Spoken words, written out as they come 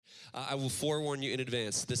I will forewarn you in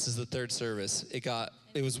advance. This is the third service. It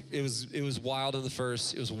was wild in the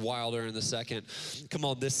first. It was wilder in the second. Come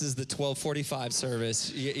on, this is the 12:45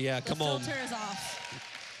 service. Yeah, come on. The filter is off.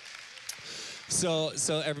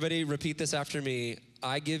 So everybody repeat this after me.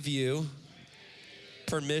 I give you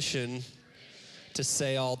permission to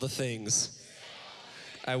say all the things.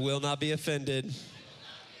 I will not be offended.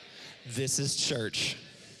 This is church.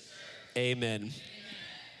 Amen.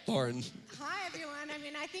 Lauren. Hi, everyone.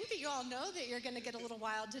 I think that you all know that you're going to get a little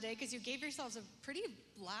wild today because you gave yourselves a pretty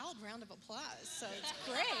loud round of applause. So it's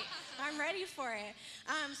great. I'm ready for it.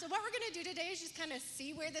 So what we're going to do today is just kind of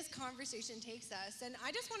see where this conversation takes us. And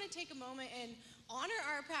I just want to take a moment and honor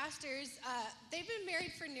our pastors. They've been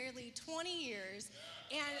married for nearly 20 years.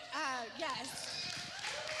 And yes.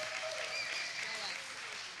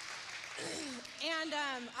 And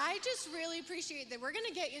I just really appreciate that we're going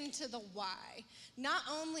to get into the why. Not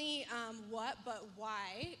only what, but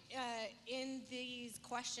why in these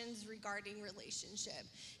questions regarding relationship.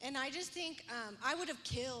 And I just think I would have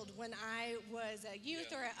killed when I was a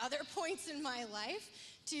youth or at other points in my life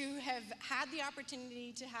to have had the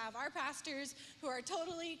opportunity to have our pastors who are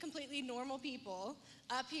totally, completely normal people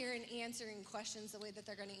up here and answering questions the way that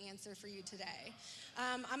they're going to answer for you today.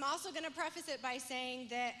 I'm also going to preface it by saying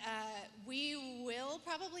that we will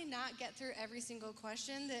probably not get through every single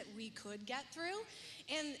question that we could get through.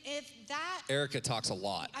 And if that... Erica talks a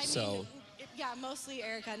lot, Yeah, mostly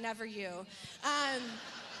Erica, never you.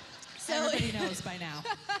 So everybody knows by now.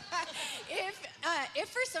 If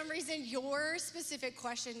for some reason your specific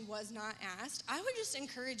question was not asked, I would just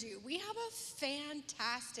encourage you. We have a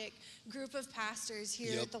fantastic group of pastors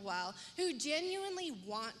here at The Well who genuinely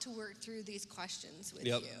want to work through these questions with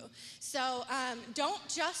you. So don't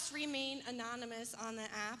just remain anonymous on the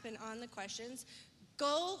app and on the questions.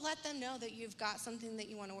 Go let them know that you've got something that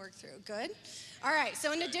you want to work through. Good? All right,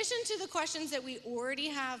 so in addition to the questions that we already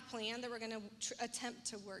have planned that we're going to attempt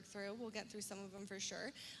to work through, we'll get through some of them for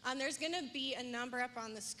sure, there's going to be a number up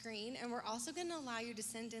on the screen, and we're also going to allow you to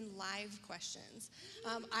send in live questions.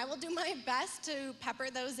 I will do my best to pepper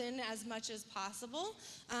those in as much as possible,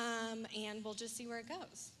 and we'll just see where it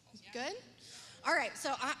goes. Good? All right,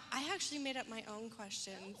 so I actually made up my own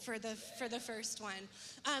question for the first one.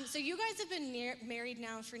 So you guys have been married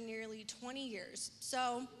now for nearly 20 years.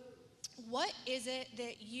 So what is it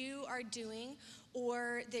that you are doing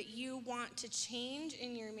or that you want to change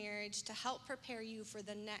in your marriage to help prepare you for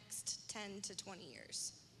the next 10 to 20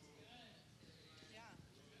 years?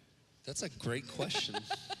 That's a great question.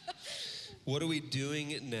 What are we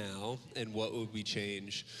doing now and what would we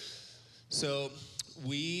change? So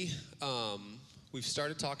we've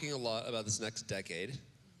started talking a lot about this next decade.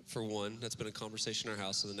 For one, that's been a conversation in our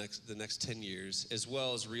house for the next 10 years, as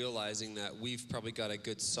well as realizing that we've probably got a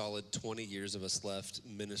good solid 20 years of us left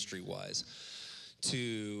ministry-wise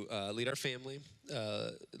to lead our family,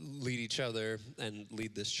 lead each other, and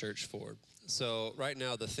lead this church forward. So right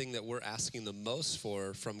now, the thing that we're asking the most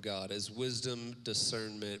for from God is wisdom,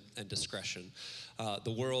 discernment, and discretion.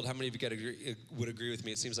 The world, how many of you would agree with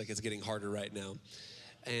me? It seems like it's getting harder right now.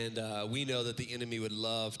 And we know that the enemy would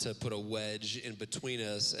love to put a wedge in between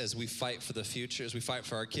us as we fight for the future, as we fight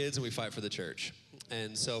for our kids and we fight for the church.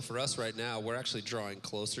 And so for us right now, we're actually drawing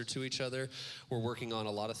closer to each other. We're working on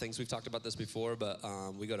a lot of things. We've talked about this before, but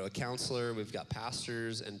we go to a counselor. We've got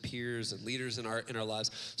pastors and peers and leaders in our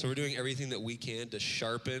lives. So we're doing everything that we can to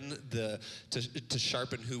sharpen to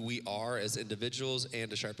sharpen who we are as individuals and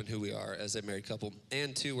to sharpen who we are as a married couple.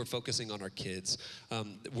 And two, we're focusing on our kids.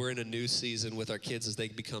 We're in a new season with our kids as they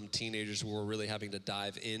become teenagers, where we're really having to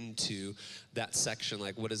dive into that section.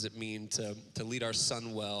 Like, what does it mean to lead our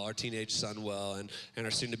son well, our teenage son well, and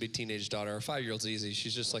our soon-to-be teenage daughter. Our 5-year-old's easy.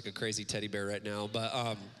 She's just like a crazy teddy bear right now.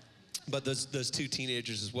 But those two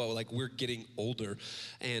teenagers as well, like, we're getting older.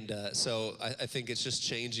 And so I think it's just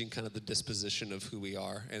changing kind of the disposition of who we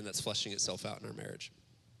are, and that's fleshing itself out in our marriage.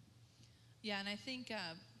 Yeah, and I think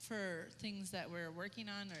for things that we're working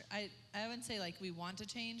on, or I wouldn't say like we want to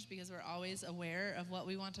change, because we're always aware of what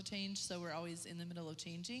we want to change, so we're always in the middle of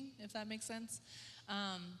changing, if that makes sense.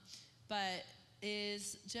 But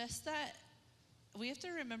is just that we have to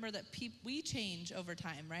remember that we change over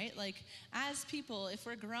time, right? Like, as people, if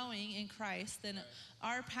we're growing in Christ, then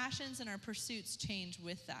our passions and our pursuits change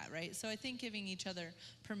with that, right? So I think giving each other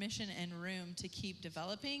permission and room to keep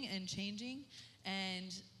developing and changing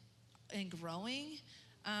and growing,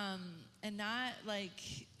 and not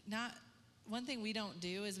one thing we don't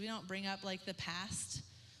do is we don't bring up like the past.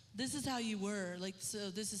 This is how you were, like, so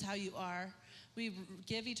this is how you are. We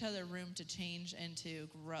give each other room to change and to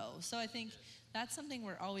grow. So I think that's something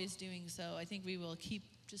we're always doing. So I think we will keep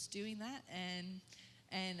just doing that.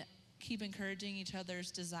 And keep encouraging each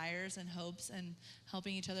other's desires and hopes and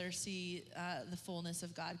helping each other see the fullness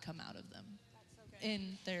of God come out of them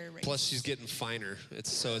in their race. Plus, she's getting finer.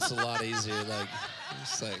 It's a lot easier. Like,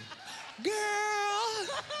 it's like, girl.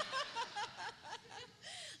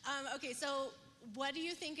 Okay, so what do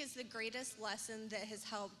you think is the greatest lesson that has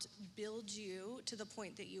helped build you to the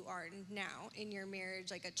point that you are now in your marriage?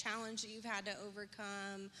 Like a challenge that you've had to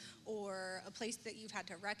overcome, or a place that you've had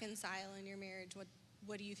to reconcile in your marriage?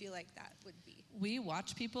 What do you feel like that would be? We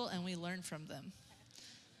watch people and we learn from them,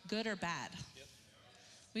 good or bad. Yep.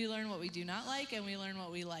 We learn what we do not like, and we learn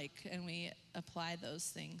what we like, and we apply those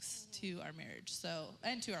things to our marriage,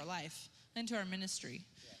 and to our life, and to our ministry.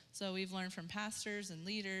 Yeah. So we've learned from pastors and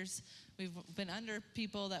leaders. We've been under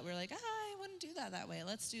people that we're like, I wouldn't do that way.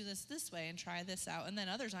 Let's do this way and try this out. And then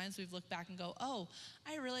other times we've looked back and go, oh,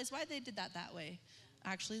 I realized why they did that way.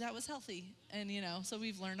 Actually, that was healthy. And, so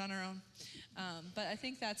we've learned on our own. But I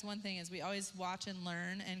think that's one thing, is we always watch and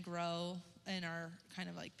learn and grow and are kind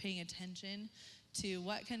of like paying attention to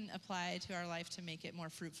what can apply to our life to make it more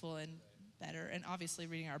fruitful and better. And obviously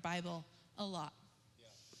reading our Bible a lot. Yeah.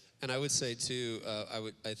 And I would say too,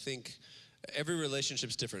 I think every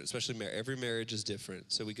relationship's different, especially every marriage is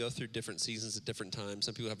different. So we go through different seasons at different times.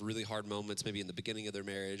 Some people have really hard moments, maybe in the beginning of their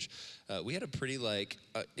marriage. We had a pretty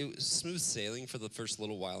it was smooth sailing for the first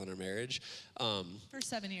little while in our marriage. For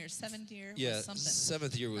 7 years. Seventh year was something.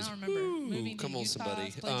 7th year was, I don't remember. Moving come to on, Utah,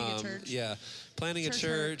 somebody. planting a church. Yeah, planning a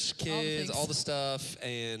church, kids, all the stuff.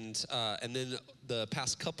 And then the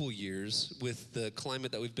past couple years, with the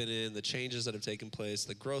climate that we've been in, the changes that have taken place,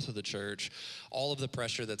 the growth of the church, all of the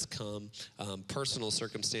pressure that's come, personal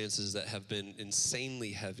circumstances that have been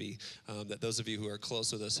insanely heavy, that those of you who are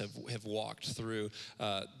close with us have walked through.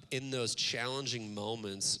 In those challenging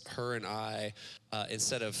moments, her and I,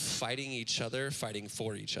 instead of fighting each other, fighting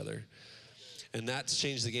for each other. And that's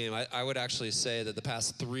changed the game. I would actually say that the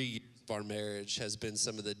past 3 years of our marriage has been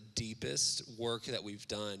some of the deepest work that we've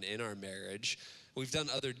done in our marriage. We've done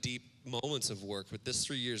other deep moments of work, but this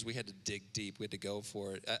 3 years, we had to dig deep. We had to go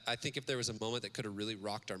for it. I think if there was a moment that could have really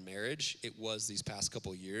rocked our marriage, it was these past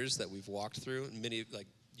couple years that we've walked through. Many,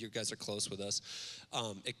 you guys are close with us.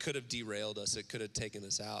 It could have derailed us. It could have taken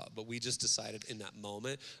us out. But we just decided in that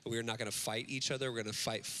moment that we were not going to fight each other. We're going to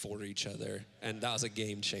fight for each other. And that was a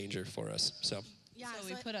game changer for us. So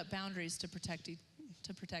we put up boundaries to protect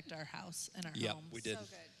our house and our homes. Yeah, we did. So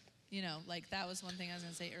good. That was one thing I was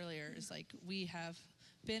going to say earlier, is we have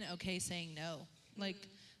been okay saying no.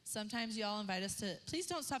 Sometimes y'all invite us to, please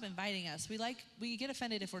don't stop inviting us. We get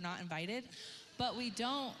offended if we're not invited, but we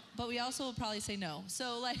also will probably say no.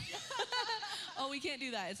 So oh, we can't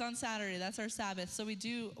do that. It's on Saturday. That's our Sabbath. So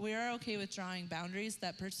we are okay with drawing boundaries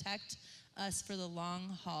that protect us for the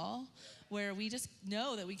long haul, where we just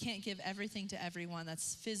know that we can't give everything to everyone.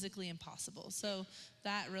 That's physically impossible. So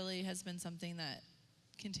that really has been something that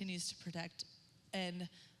continues to protect and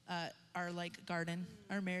our garden,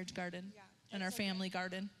 our marriage garden, and our family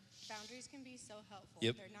garden. Boundaries can be so helpful.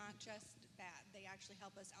 Yep. They're not just bad. They actually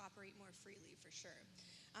help us operate more freely, for sure.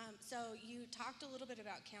 So you talked a little bit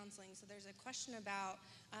about counseling. So there's a question about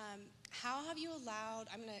how have you allowed,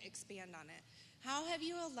 I'm going to expand on it. How have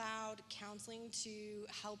you allowed counseling to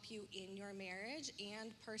help you in your marriage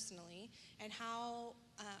and personally? And how,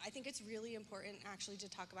 I think it's really important actually to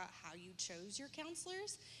talk about how you chose your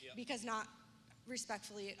counselors, because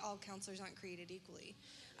respectfully, all counselors aren't created equally.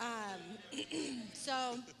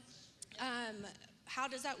 How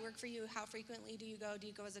does that work for you? How frequently do you go? Do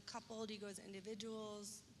you go as a couple? Do you go as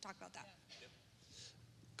individuals? Talk about that.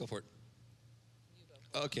 Go for it.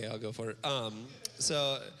 Okay, I'll go for it.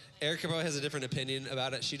 So Erica probably has a different opinion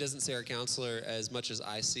about it. She doesn't see our counselor as much as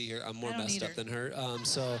I see her. I'm more messed up than her. I'm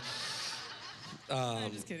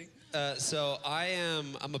just kidding. So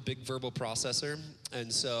I'm a big verbal processor,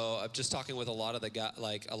 and so I'm just talking with a lot of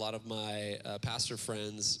a lot of my pastor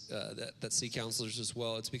friends that see counselors as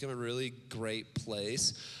well. It's become a really great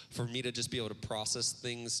place for me to just be able to process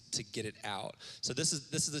things to get it out. So this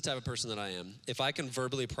is the type of person that I am. If I can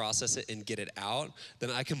verbally process it and get it out, then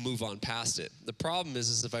I can move on past it. The problem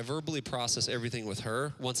is if I verbally process everything with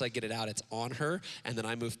her, once I get it out, it's on her, and then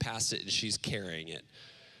I move past it and she's carrying it.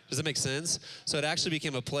 Does that make sense? So it actually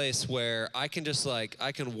became a place where I can just I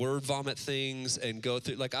can word vomit things and go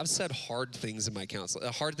through, I've said hard things in my counseling,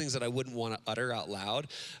 hard things that I wouldn't want to utter out loud,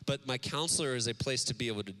 but my counselor is a place to be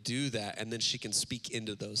able to do that, and then she can speak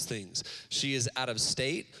into those things. She is out of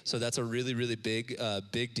state, so that's a really, really big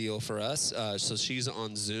deal for us. So she's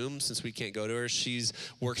on Zoom since we can't go to her. She's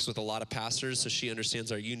works with a lot of pastors, so she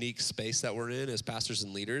understands our unique space that we're in as pastors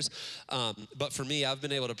and leaders. But for me, I've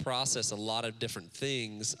been able to process a lot of different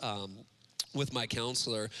things with my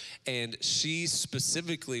counselor, and she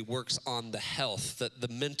specifically works on the health, the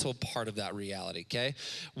mental part of that reality, okay?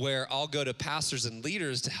 Where I'll go to pastors and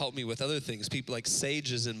leaders to help me with other things, people like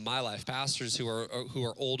sages in my life, pastors who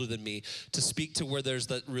are older than me, to speak to where there's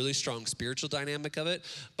that really strong spiritual dynamic of it.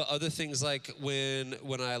 But other things like when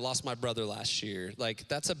I lost my brother last year, like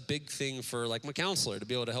that's a big thing for like my counselor to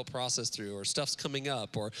be able to help process through, or stuff's coming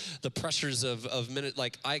up, or the pressures of minute,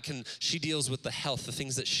 like she deals with the health, the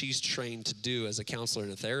things that she's trained to do as a counselor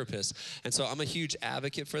and a therapist. And so I'm a huge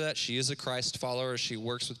advocate for that. She is a Christ follower. She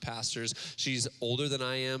works with pastors. She's older than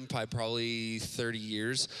I am by probably 30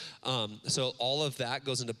 years. So all of that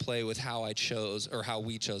goes into play with how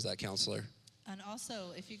we chose that counselor. And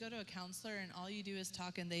also, if you go to a counselor and all you do is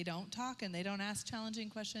talk and they don't talk and they don't ask challenging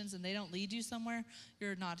questions and they don't lead you somewhere,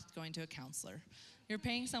 you're not going to a counselor. You're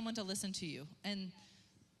paying someone to listen to you. And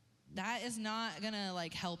that is not gonna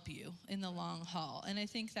like help you in the long haul. And I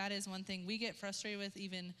think that is one thing we get frustrated with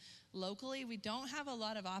even locally. We don't have a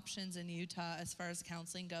lot of options in Utah as far as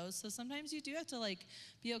counseling goes. So sometimes you do have to like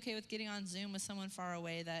be okay with getting on Zoom with someone far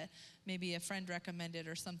away that maybe a friend recommended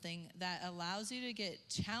or something that allows you to get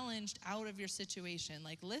challenged out of your situation.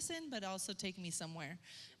 Like listen, but also take me somewhere.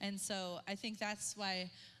 And so I think that's why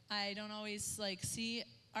I don't always like see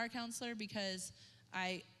our counselor, because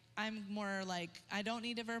I'm more like, I don't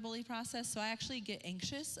need to verbally process, so I actually get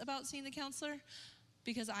anxious about seeing the counselor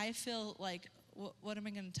because I feel like, what am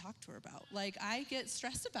I going to talk to her about? Like, I get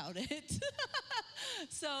stressed about it.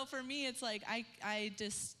 So for me, it's like I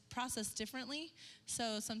just process differently,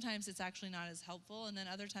 so sometimes it's actually not as helpful, and then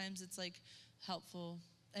other times it's like helpful.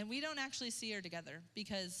 And we don't actually see her together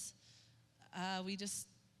because I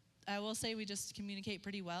will say we just communicate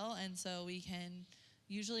pretty well, and so we can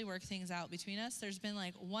usually work things out between us. There's been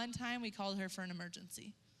like one time we called her for an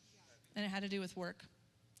emergency, and it had to do with work,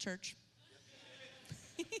 church.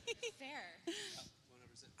 Fair.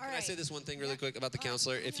 Can I say this one thing really quick about the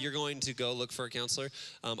counselor? If you're going to go look for a counselor,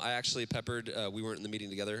 I actually peppered, we weren't in the meeting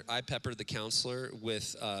together, I peppered the counselor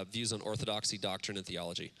with views on orthodoxy, doctrine, and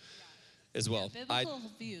theology as well. Biblical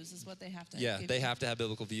views is what they have to have. Yeah, they have to have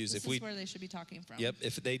biblical views. This is where they should be talking from. Yep,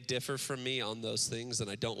 if they differ from me on those things, then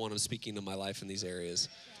I don't want them speaking to my life in these areas.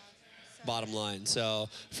 Bottom line. So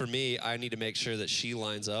for me, I need to make sure that she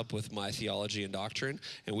lines up with my theology and doctrine,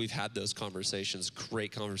 and we've had those conversations,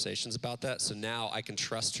 great conversations about that. So now I can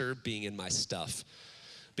trust her being in my stuff,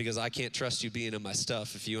 because I can't trust you being in my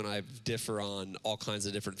stuff if you and I differ on all kinds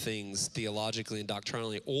of different things theologically and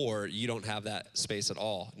doctrinally, or you don't have that space at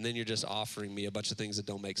all. And then you're just offering me a bunch of things that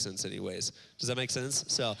don't make sense anyways. Does that make sense?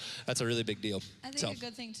 So that's a really big deal. I think a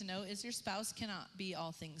good thing to note is your spouse cannot be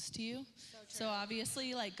all things to you. So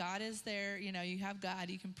obviously, like, God is there, you know, you have God,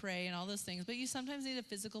 you can pray and all those things, but you sometimes need a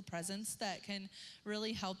physical presence that can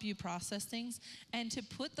really help you process things. And to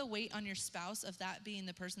put the weight on your spouse of that being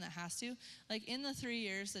the person that has to, like in the 3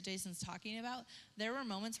 years that Jason's talking about, there were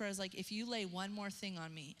moments where I was like, if you lay one more thing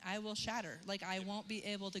on me, I will shatter. Like, I won't be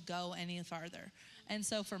able to go any farther. And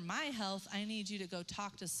so for my health, I need you to go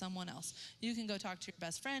talk to someone else. You can go talk to your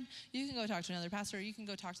best friend. You can go talk to another pastor. You can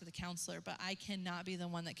go talk to the counselor. But I cannot be the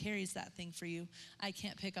one that carries that thing for you. I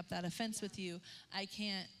can't pick up that offense with you. I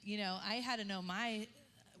can't, you know, I had to know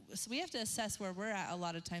so we have to assess where we're at a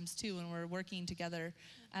lot of times too when we're working together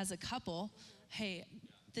as a couple. Hey,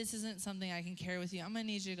 this isn't something I can carry with you. I'm going to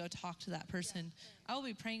need you to go talk to that person. I will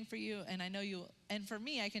be praying for you, and I know you, and for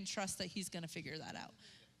me, I can trust that he's going to figure that out.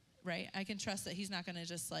 Right? I can trust that he's not going to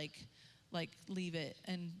just like leave it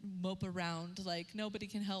and mope around like nobody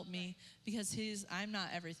can help me, because I'm not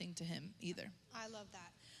everything to him either. I love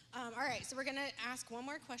that. All right, so we're going to ask one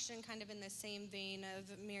more question kind of in the same vein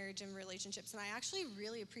of marriage and relationships, and I actually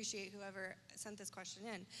really appreciate whoever sent this question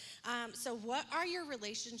in. So what are your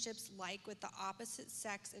relationships like with the opposite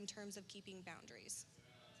sex in terms of keeping boundaries?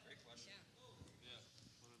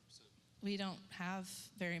 We don't have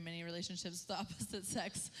very many relationships with the opposite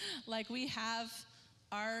sex. Like, we have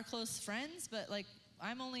our close friends, but like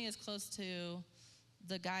I'm only as close to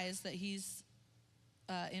the guys that he's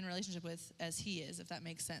in relationship with as he is, if that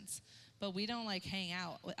makes sense. But we don't like hang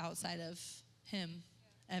out outside of him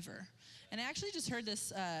ever. And I actually just heard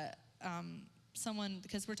this someone,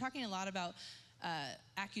 because we're talking a lot about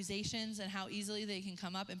accusations and how easily they can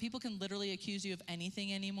come up, and people can literally accuse you of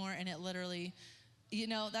anything anymore, and it literally, you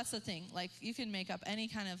know, that's the thing. Like, you can make up any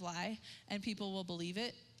kind of lie, and people will believe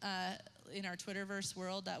it. In our Twitterverse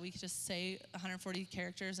world, that we just say 140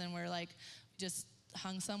 characters, and we're like, just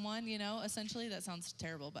hung someone, you know, essentially. That sounds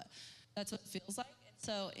terrible, but that's what it feels like.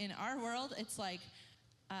 So in our world, it's like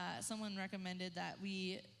someone recommended that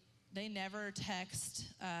we they never text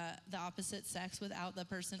the opposite sex without the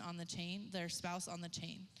person on the chain, their spouse on the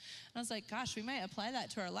chain. And I was like, gosh, we might apply that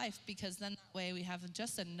to our life, because then that way we have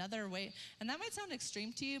just another way. And that might sound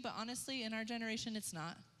extreme to you, but honestly, in our generation, it's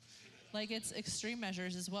not. Like, it's extreme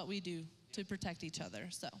measures is what we do to protect each other.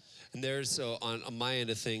 And on my end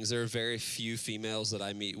of things, there are very few females that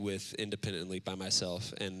I meet with independently by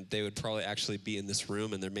myself, and they would probably actually be in this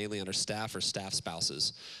room, and they're mainly under staff or staff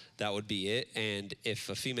spouses. That would be it. And if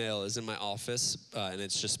a female is in my office and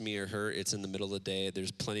it's just me or her, it's in the middle of the day.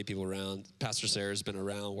 There's plenty of people around. Pastor Sarah's been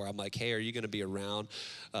around where I'm like, hey, are you going to be around?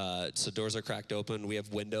 So doors are cracked open. We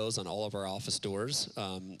have windows on all of our office doors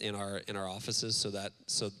in our offices,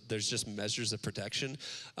 so there's just measures of protection.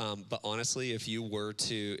 But honestly, if you were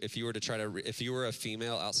a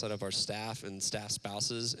female outside of our staff and staff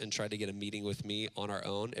spouses and tried to get a meeting with me on our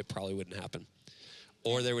own, it probably wouldn't happen.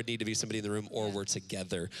 Or there would need to be somebody in the room, or we're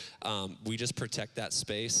together. We just protect that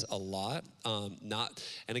space a lot.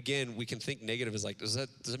 And again, we can think negative as like, does that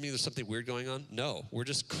mean there's something weird going on? No, we're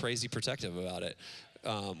just crazy protective about it.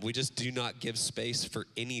 We just do not give space for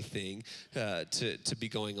anything to be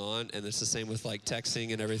going on. And it's the same with like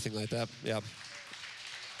texting and everything like that. Yeah.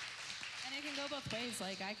 Go both ways.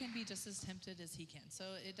 Like, I can be just as tempted as he can. So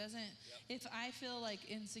it doesn't, if I feel like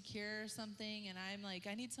insecure or something and I'm like,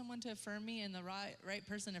 I need someone to affirm me, and the right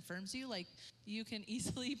person affirms you, like, you can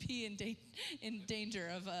easily be in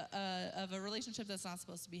danger of a relationship that's not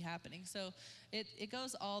supposed to be happening. So it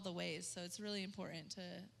goes all the ways. So it's really important to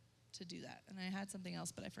do that. And I had something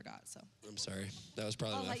else, but I forgot. So I'm sorry. That was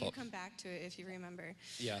probably my fault. I'll let you come back to it if you remember.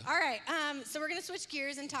 Yeah. All right. So we're gonna switch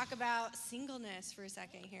gears and talk about singleness for a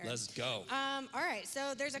second here. Let's go. All right.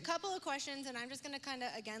 So there's a couple of questions, and I'm just gonna kind of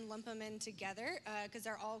again lump them in together because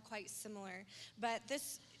they're all quite similar. But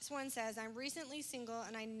this one says, I'm recently single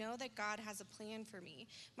and I know that God has a plan for me.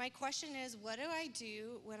 My question is, what do I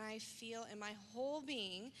do when I feel in my whole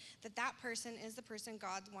being that that person is the person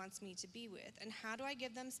God wants me to be with? And how do I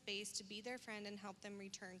give them space to be their friend and help them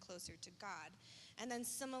return closer to God? And then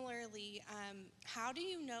similarly, how do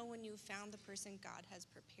you know when you found the person God has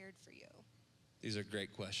prepared for you? These are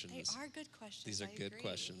great questions. They are good questions. These are I good agree.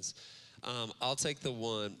 questions. I'll take the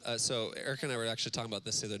one. So Erica and I were actually talking about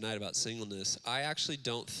this the other night about singleness. I actually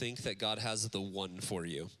don't think that God has the one for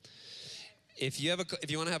you. If you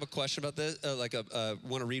want to have a question about this,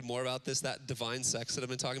 want to read more about this, that divine sex that I've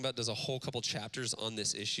been talking about does a whole couple chapters on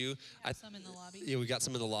this issue. We got some in the lobby. Yeah, we got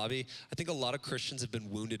some in the lobby. I think a lot of Christians have been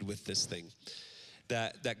wounded with this thing.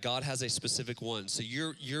 That God has a specific one. So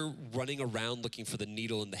you're running around looking for the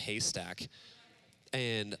needle in the haystack.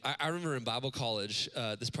 And I remember in Bible college,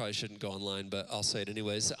 this probably shouldn't go online, but I'll say it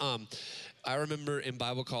anyways. I remember in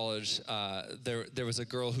Bible college, there was a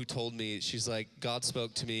girl who told me, she's like, God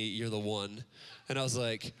spoke to me, you're the one. And I was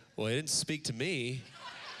like, well, he didn't speak to me.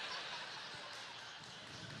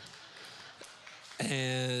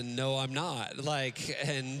 And no, I'm not.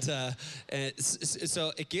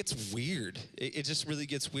 So it gets weird. It just really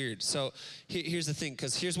gets weird. So here's the thing,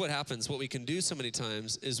 because here's what happens. What we can do so many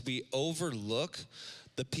times is we overlook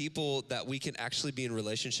the people that we can actually be in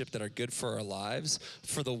relationship that are good for our lives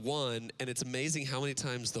for the one. And it's amazing how many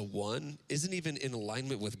times the one isn't even in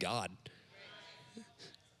alignment with God.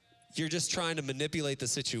 You're just trying to manipulate the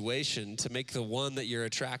situation to make the one that you're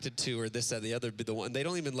attracted to or this, that, and the other be the one. They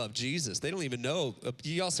don't even love Jesus. They don't even know.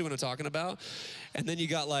 You all see what I'm talking about? And then you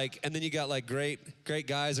got great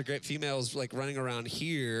guys or great females like running around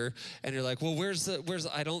here, and you're like, well, where's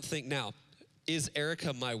I don't think now. Is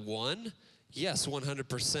Erica my one? Yes,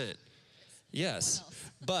 100%. Yes.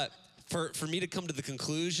 But for me to come to the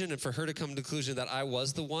conclusion and for her to come to the conclusion that I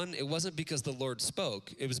was the one, it wasn't because the Lord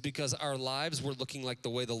spoke. It was because our lives were looking like the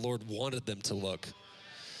way the Lord wanted them to look.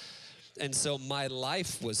 And so my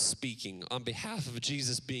life was speaking on behalf of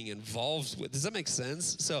Jesus being involved with. Does that make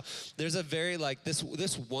sense? So there's a very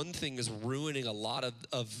this one thing is ruining a lot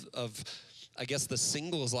of I guess the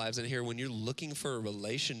singles lives in here when you're looking for a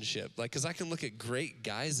relationship. Because I can look at great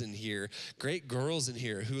guys in here, great girls in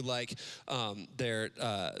here who they're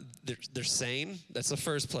sane. That's the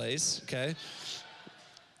first place, okay?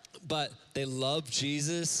 But they love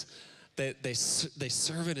Jesus. They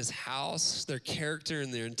serve in his house. Their character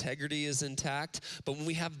and their integrity is intact. But when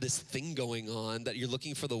we have this thing going on that you're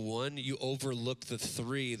looking for the one, you overlook the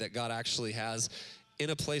three that God actually has in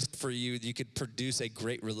a place for you that you could produce a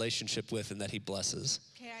great relationship with and that he blesses.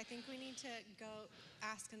 Okay, I think we need to go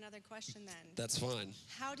ask another question then. That's fine.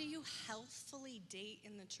 How do you healthfully date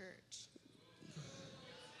in the church?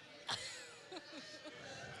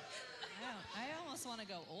 I almost want to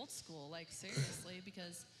go old school, seriously,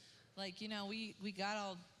 because, we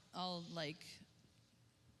got all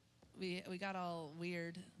we got all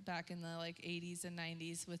weird back in the like 80s and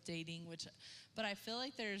 90s with dating, but I feel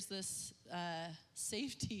like there's this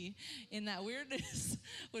safety in that weirdness,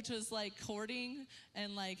 which was like courting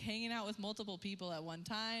and like hanging out with multiple people at one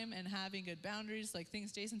time and having good boundaries, like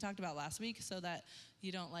things Jason talked about last week, so that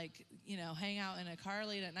you don't like, hang out in a car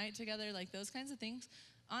late at night together, like those kinds of things.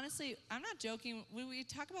 Honestly, I'm not joking. When we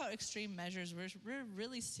talk about extreme measures, we're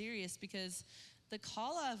really serious, because the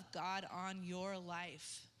call of God on your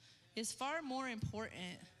life is far more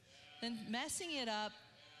important than messing it up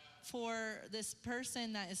for this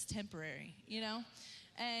person that is temporary,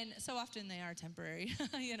 And so often they are temporary,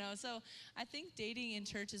 So I think dating in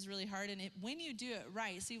church is really hard. And when you do it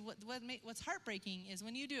right, see, what's heartbreaking is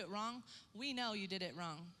when you do it wrong, we know you did it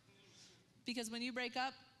wrong. Because when you break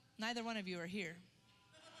up, neither one of you are here.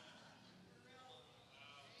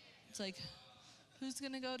 It's like, who's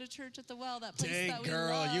going to go to church at the well, that place that we love? Dang,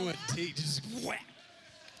 girl, you would just whack.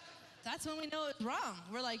 That's when we know it's wrong.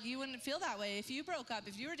 We're like, you wouldn't feel that way if you broke up,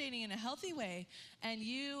 if you were dating in a healthy way, and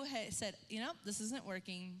you had said, this isn't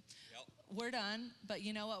working. Yep. We're done, but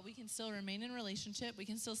you know what? We can still remain in relationship. We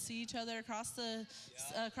can still see each other across the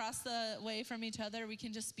way from each other. We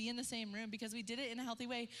can just be in the same room because we did it in a healthy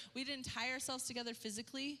way. We didn't tie ourselves together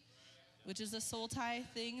physically, which is a soul tie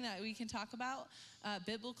thing that we can talk about.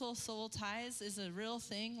 Biblical soul ties is a real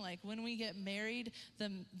thing. Like when we get married,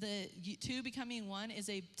 the two becoming one is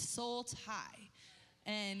a soul tie.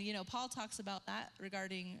 And, Paul talks about that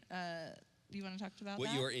regarding, do you want to talk about what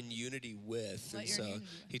that? you're in unity with. And so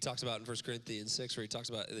he talks about in 1 Corinthians 6, where he talks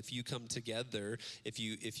about if you come together, if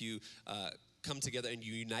you come together and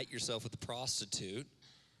you unite yourself with a prostitute,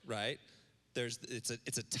 right?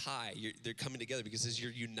 It's a tie. They're coming together because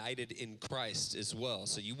you're united in Christ as well.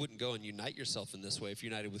 So you wouldn't go and unite yourself in this way if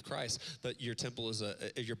you're united with Christ. But your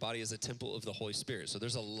body is a temple of the Holy Spirit. So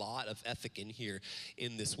there's a lot of ethic in here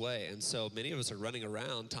in this way. And so many of us are running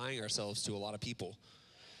around tying ourselves to a lot of people.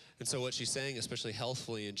 And so what she's saying, especially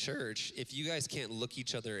healthfully in church, if you guys can't look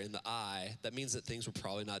each other in the eye, that means that things were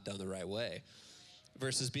probably not done the right way.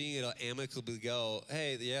 Versus being able to amicably go,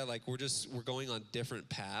 hey, yeah, like we're going on different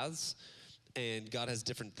paths. And God has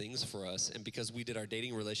different things for us. And because we did our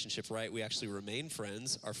dating relationship right, we actually remain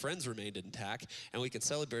friends. Our friends remained intact. And we can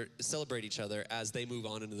celebrate each other as they move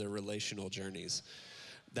on into their relational journeys.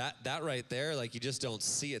 That right there, like you just don't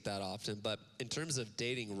see it that often. But in terms of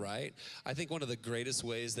dating right, I think one of the greatest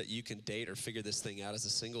ways that you can date or figure this thing out as a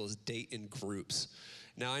single is date in groups.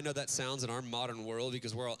 Now, I know that sounds in our modern world,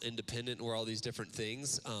 because we're all independent and we're all these different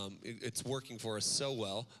things. It's working for us so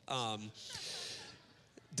well.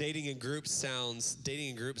 Dating in groups sounds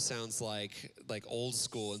like old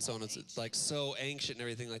school and so on. It's like so ancient and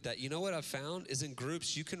everything like that. You know what I've found is in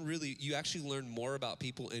groups, you actually learn more about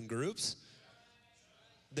people in groups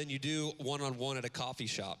than you do one-on-one at a coffee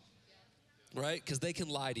shop, right? Because they can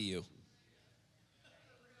lie to you.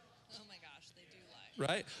 Oh my gosh, they do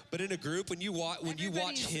lie. Right? But in a group, when you watch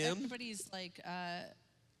him, everybody's like,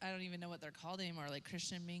 I don't even know what they're called anymore, like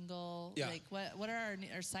Christian Mingle. Yeah. Like what are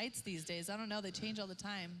our sites these days? I don't know. They change all the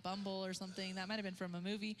time. Bumble or something. That might have been from a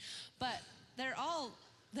movie. But they're all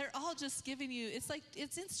just giving you, it's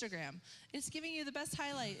Instagram. It's giving you the best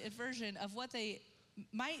highlight version of what they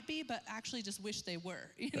might be, but actually just wish they were,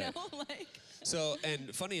 know? So,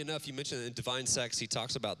 and funny enough, you mentioned in Divine Sex, he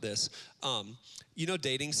talks about this.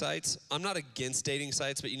 Dating sites. I'm not against dating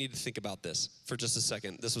sites, but you need to think about this for just a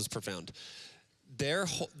second. This was profound. Their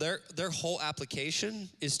whole application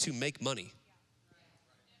is to make money.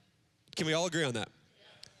 Can we all agree on that?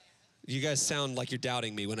 You guys sound like you're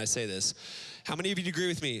doubting me when I say this. How many of you agree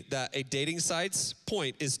with me that a dating site's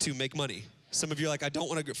point is to make money? Some of you are like, I don't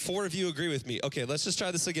want to. 4 of you agree with me. Okay, let's just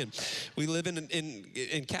try this again. We live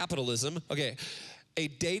in capitalism. Okay, a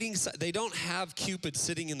dating site, they don't have Cupid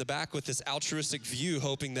sitting in the back with this altruistic view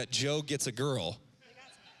hoping that Joe gets a girl.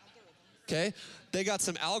 Okay? They got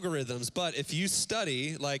some algorithms, but if you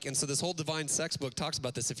study, and so this whole Divine Sex book talks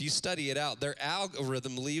about this, if you study it out, their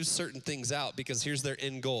algorithm leaves certain things out because here's their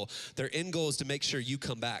end goal. Their end goal is to make sure you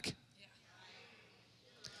come back. Yeah.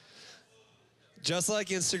 Just like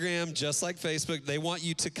Instagram, just like Facebook, they want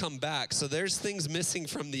you to come back. So there's things missing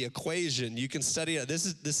from the equation. You can study it. This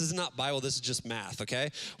is not Bible, this is just math,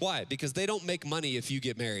 okay? Why? Because they don't make money if you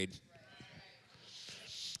get married.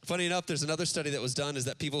 Funny enough, there's another study that was done is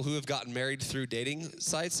that people who have gotten married through dating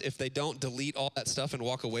sites, if they don't delete all that stuff and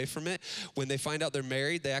walk away from it, when they find out they're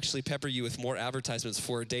married, they actually pepper you with more advertisements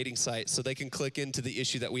for a dating site so they can click into the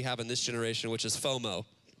issue that we have in this generation, which is FOMO.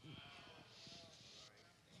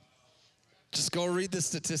 Just go read the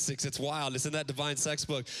statistics. It's wild. It's in that Divine Sex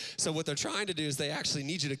book. So what they're trying to do is they actually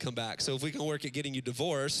need you to come back. So if we can work at getting you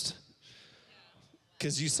divorced,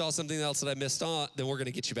 because you saw something else that I missed on, then we're going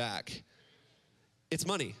to get you back. It's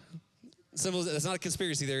money. Simple. That's not a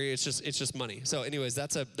conspiracy theory. It's just money. So, anyways,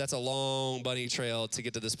 that's a long bunny trail to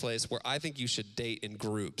get to this place where I think you should date in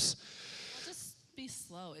groups. Well, just be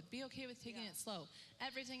slow. Be okay with taking it slow.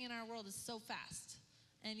 Everything in our world is so fast,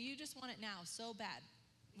 and you just want it now so bad.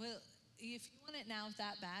 Well, if you want it now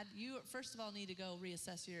that bad, you first of all need to go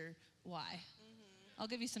reassess your why. I'll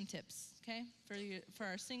give you some tips, okay, for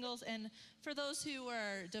our singles and for those who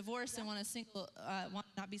are divorced and want to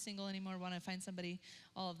not be single anymore, want to find somebody,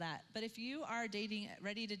 all of that. But if you are dating,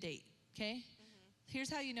 ready to date, okay,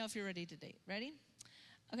 here's how you know if you're ready to date. Ready?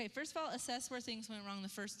 Okay, first of all, assess where things went wrong the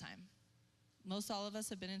first time. Most all of us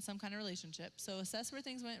have been in some kind of relationship, so assess where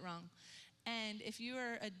things went wrong. And if you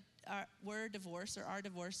were divorced or are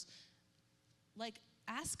divorced, like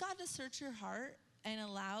ask God to search your heart and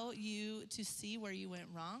allow you to see where you went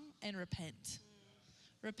wrong and repent.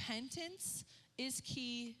 Repentance is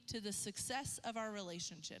key to the success of our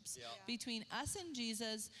relationships between us and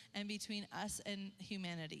Jesus and between us and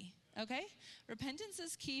humanity. Okay? Repentance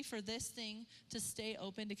is key for this thing to stay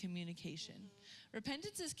open to communication.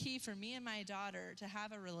 Repentance is key for me and my daughter to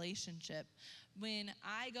have a relationship when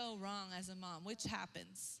I go wrong as a mom, which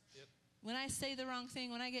happens. When I say the wrong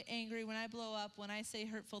thing, when I get angry, when I blow up, when I say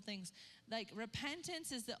hurtful things, like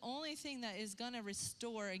repentance is the only thing that is going to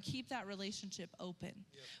restore and keep that relationship open.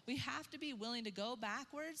 We have to be willing to go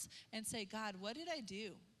backwards and say, God, what did I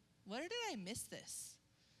do? Where did I miss this?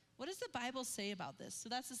 What does the Bible say about this? So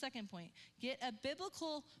that's the second point. Get a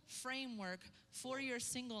biblical framework for your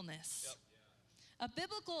singleness. A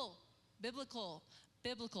biblical, the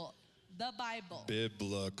Bible.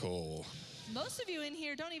 Biblical. Most of you in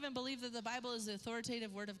here don't even believe that the Bible is the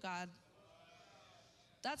authoritative word of God.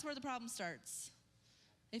 That's where the problem starts.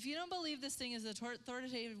 If you don't believe this thing is the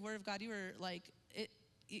authoritative word of God, you are like,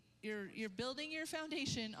 you're building your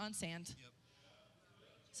foundation on sand.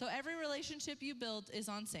 So every relationship you build is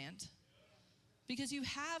on sand. Because you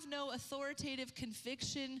have no authoritative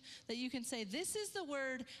conviction that you can say, this is the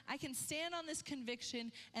word, I can stand on this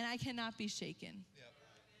conviction, and I cannot be shaken.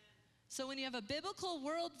 So when you have a biblical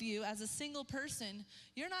worldview as a single person,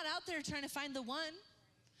 you're not out there trying to find the one.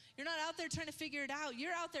 You're not out there trying to figure it out.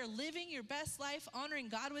 You're out there living your best life, honoring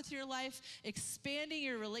God with your life, expanding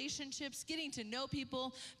your relationships, getting to know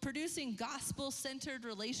people, producing gospel-centered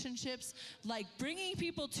relationships, like bringing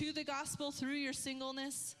people to the gospel through your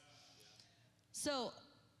singleness. So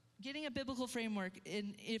getting a biblical framework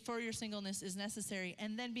for your singleness is necessary,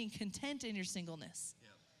 and then being content in your singleness.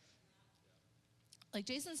 Like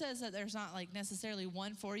Jason says that there's not like necessarily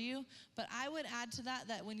one for you, but I would add to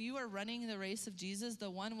that when you are running the race of Jesus, the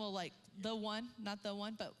one will not the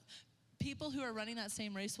one, but people who are running that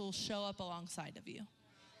same race will show up alongside of you.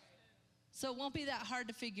 So it won't be that hard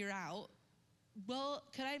to figure out, well,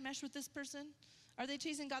 could I mesh with this person? Are they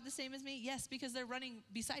chasing God the same as me? Yes, because they're running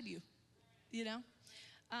beside you, you know?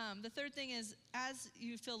 The third thing is, as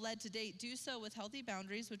you feel led to date, do so with healthy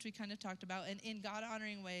boundaries, which we kind of talked about, and in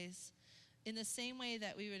God-honoring ways. In the same way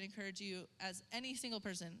that we would encourage you as any single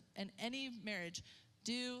person in any marriage,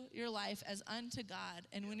 do your life as unto God.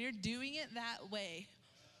 And when you're doing it that way,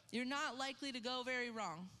 you're not likely to go very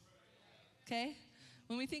wrong, okay?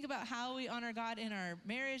 When we think about how we honor God in our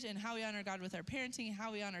marriage and how we honor God with our parenting,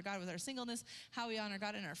 how we honor God with our singleness, how we honor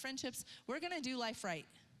God in our friendships, we're going to do life right,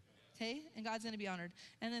 okay? And God's going to be honored.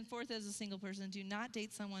 And then fourth, as a single person, do not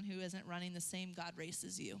date someone who isn't running the same God race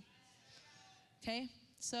as you, okay?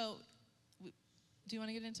 So do you want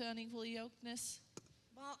to get into unequally yokedness?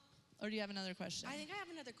 Well, or do you have another question? I think I have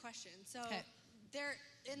another question. So okay. There,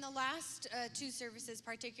 in the last two services,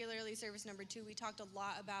 particularly service number 2, we talked a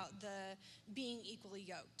lot about the being equally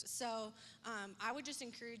yoked. So I would just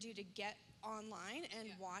encourage you to get online and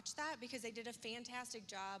watch that, because they did a fantastic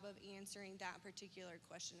job of answering that particular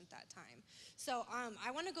question at that time. So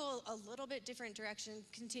I want to go a little bit different direction,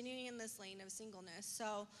 continuing in this lane of singleness.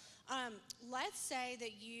 So let's say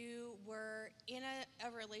that you were in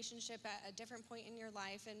a relationship at a different point in your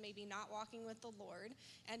life and maybe not walking with the Lord,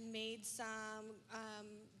 and made some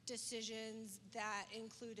decisions that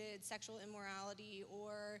included sexual immorality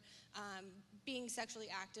or being sexually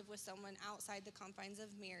active with someone outside the confines of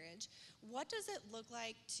marriage. What does it look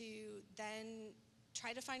like to then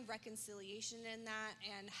try to find reconciliation in that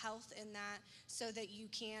and health in that, so that you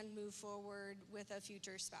can move forward with a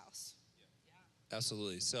future spouse?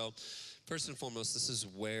 Absolutely. So first and foremost, this is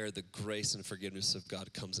where the grace and forgiveness of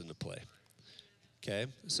God comes into play. Okay?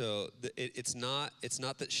 So it's not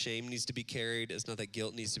that shame needs to be carried. It's not that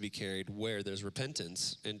guilt needs to be carried. Where there's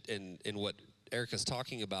repentance and what Erica's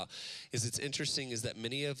talking about is it's interesting is that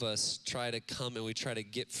many of us try to come and we try to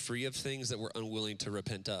get free of things that we're unwilling to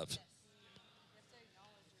repent of.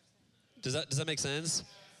 Does that make sense?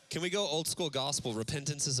 Can we go old school gospel?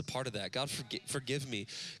 Repentance is a part of that. God, forgive me.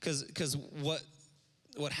 Because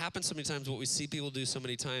what happens so many times, what we see people do so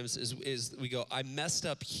many times is we go, I messed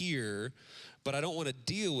up here, but I don't want to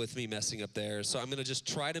deal with me messing up there. So I'm going to just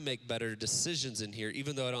try to make better decisions in here,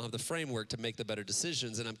 even though I don't have the framework to make the better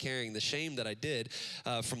decisions. And I'm carrying the shame that I did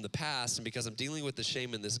from the past. And because I'm dealing with the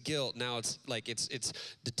shame and this guilt, now it's like it's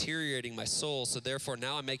deteriorating my soul. So therefore,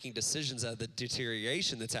 now I'm making decisions out of the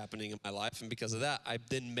deterioration that's happening in my life. And because of that, I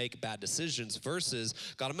then make bad decisions versus,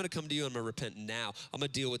 God, I'm going to come to you. I'm going to repent now. I'm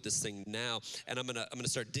going to deal with this thing now. And I'm going to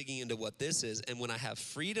start digging into what this is. And when I have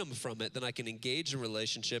freedom from it, then I can engage in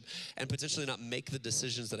relationship and potentially not make the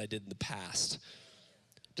decisions that I did in the past.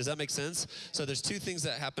 Does that make sense? So there's two things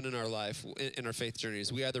that happen in our life, in our faith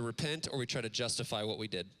journeys. We either repent or we try to justify what we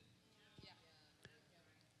did.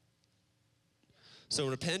 So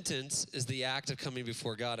repentance is the act of coming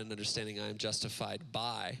before God and understanding I am justified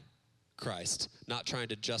by Christ, not trying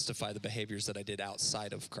to justify the behaviors that I did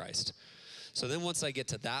outside of Christ. So then once I get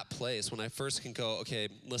to that place, when I first can go, okay,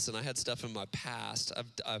 listen, I had stuff in my past.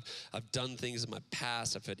 I've done things in my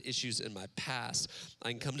past. I've had issues in my past. I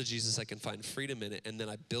can come to Jesus. I can find freedom in it. And then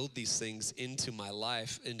I build these things into my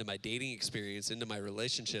life, into my dating experience, into my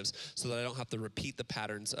relationships so that I don't have to repeat the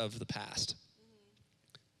patterns of the past.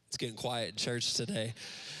 It's getting quiet in church today.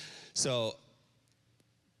 So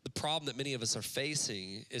the problem that many of us are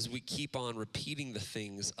facing is we keep on repeating the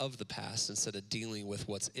things of the past instead of dealing with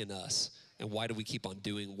what's in us. And why do we keep on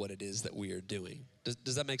doing what it is that we are doing?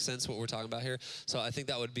 Does that make sense what we're talking about here? So I think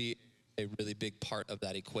that would be a really big part of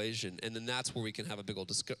that equation. And then that's where we can have a big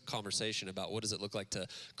old conversation about what does it look like to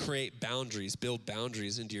create boundaries, build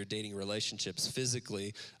boundaries into your dating relationships,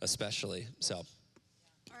 physically especially. So.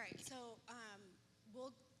 All right, so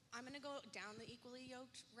I'm going to go down the equally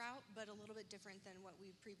yoked route, but a little bit different than what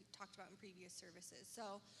we talked about in previous services.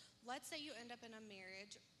 So let's say you end up in a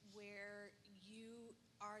marriage where you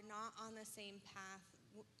are not on the same path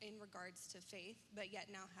in regards to faith, but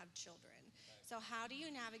yet now have children. Right. So how do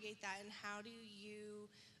you navigate that, and how do you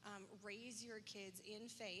raise your kids in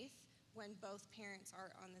faith when both parents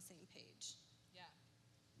are on the same page? Yeah.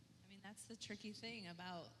 I mean, that's the tricky thing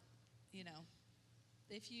about,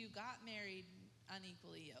 if you got married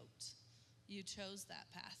unequally yoked, you chose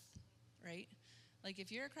that path, right? Like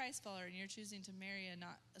if you're a Christ follower and you're choosing to marry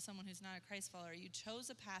someone who's not a Christ follower, you chose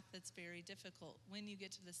a path that's very difficult when you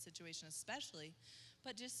get to this situation especially,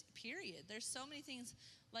 but just period. There's so many things,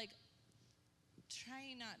 like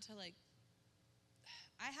trying not to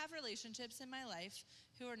I have relationships in my life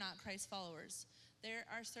who are not Christ followers. There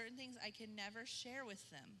are certain things I can never share with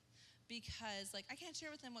them because I can't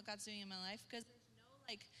share with them what God's doing in my life because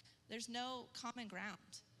there's no common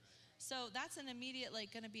ground. So that's an immediate,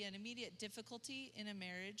 going to be an immediate difficulty in a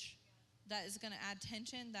marriage that is going to add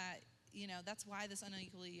tension that, that's why this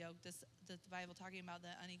unequally yoked, the Bible talking about the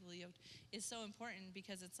unequally yoked is so important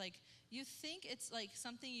because it's you think it's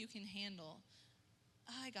something you can handle.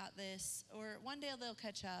 Oh, I got this, or one day they'll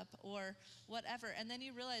catch up, or whatever. And then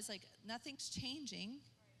you realize nothing's changing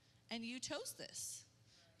and you chose this.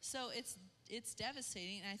 So it's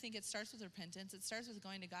devastating. And I think it starts with repentance. It starts with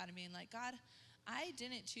going to God and being like, God, I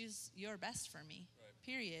didn't choose your best for me,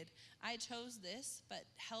 period. I chose this, but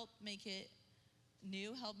help make it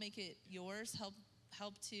new, help make it yours,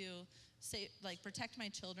 help to protect my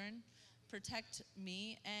children, protect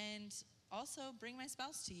me, and also bring my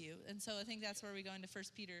spouse to you. And so I think that's where we go into 1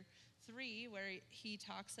 Peter 3, where he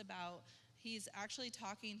talks about, he's actually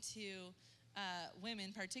talking to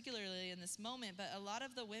women, particularly in this moment, but a lot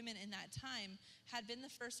of the women in that time had been the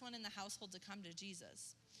first one in the household to come to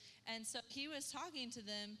Jesus. And so he was talking to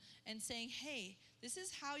them and saying, hey, this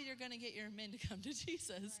is how you're going to get your men to come to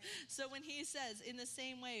Jesus. Right. So when he says, in the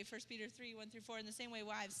same way, 1 Peter 3, 1-4, in the same way,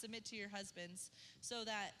 wives, submit to your husbands, so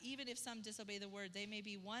that even if some disobey the word, they may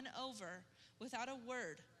be won over without a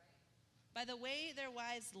word by the way their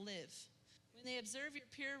wives live. When they observe your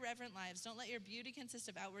pure, reverent lives, don't let your beauty consist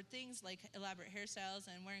of outward things like elaborate hairstyles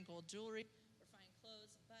and wearing gold jewelry or fine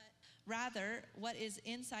clothes, but rather what is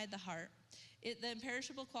inside the heart, the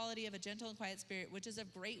imperishable quality of a gentle and quiet spirit, which is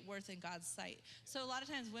of great worth in God's sight. So a lot of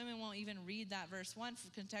times women won't even read that verse. One,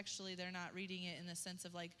 contextually, they're not reading it in the sense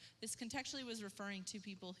of this contextually was referring to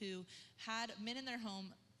people who had men in their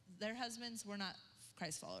home. Their husbands were not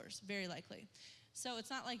Christ followers, very likely. So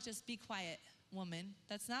it's not just be quiet, woman.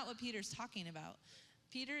 That's not what Peter's talking about.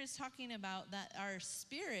 Peter is talking about that our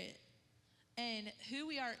spirit and who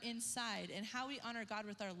we are inside and how we honor God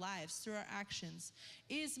with our lives through our actions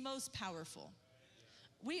is most powerful.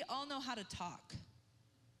 we all know how to talk.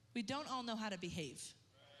 We don't all know how to behave,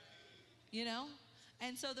 you know?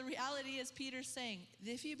 And so the reality is, Peter's saying,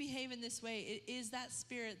 if you behave in this way, it is that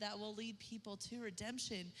spirit that will lead people to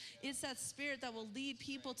redemption. It's that spirit that will lead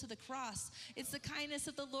people to the cross. It's the kindness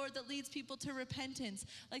of the Lord that leads people to repentance.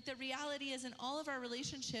 Like, the reality is, in all of our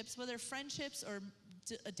relationships, whether friendships or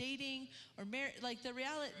dating or marriage, like the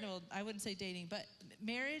reality, no, I wouldn't say dating, but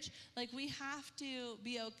marriage, like, we have to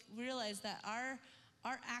realize that our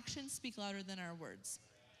actions speak louder than our words.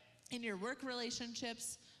 In your work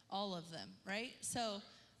relationships, all of them, right? So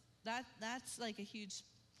that's like a huge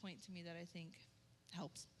point to me that I think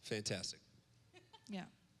helps. Fantastic. Yeah.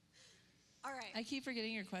 All right. I keep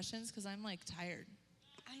forgetting your questions because I'm like tired.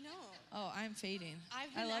 I know. Oh, I'm fading.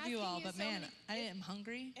 I love you all, but so man, I am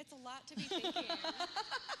hungry. It's a lot to be thinking.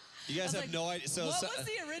 You guys have no idea. What was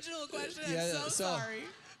the original question? Yeah, I'm so sorry.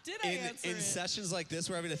 Did I answer in it? sessions like this,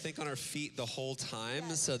 we're having to think on our feet the whole time.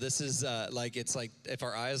 Yes. So this is like, it's like if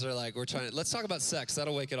our eyes are like, we're trying to, let's talk about sex.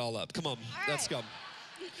 That'll wake it all up. Come on, let's go. Okay,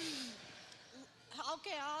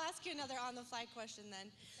 I'll ask you another on-the-fly question then.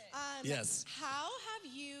 Yes. How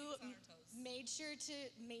have you made sure to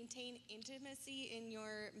maintain intimacy in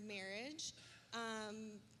your marriage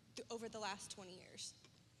over the last 20 years?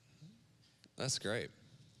 That's great.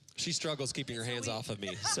 She struggles keeping her hands off of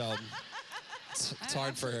me, so it's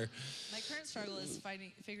hard for her. My current struggle is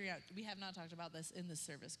figuring out, we have not talked about this in this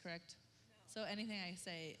service, correct? No. So anything I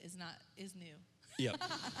say is new. Yep.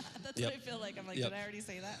 That's what I feel like. I'm like, did I already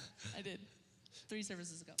say that? I did. 3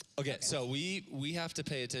 services ago. Okay, so we have to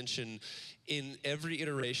pay attention in every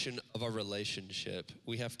iteration of our relationship.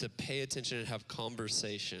 We have to pay attention and have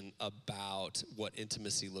conversation about what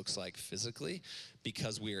intimacy looks like physically,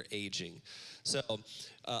 because we are aging. So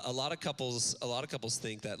a lot of couples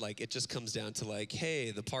think that like it just comes down to like,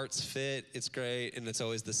 hey, the parts fit, it's great, and it's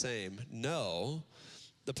always the same. No.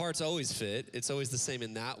 The parts always fit. It's always the same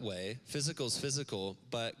in that way. Physical is physical,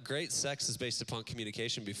 but great sex is based upon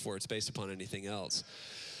communication before it's based upon anything else.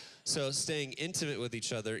 So staying intimate with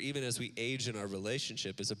each other, even as we age in our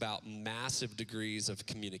relationship, is about massive degrees of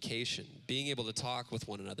communication. Being able to talk with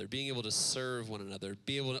one another, being able to serve one another,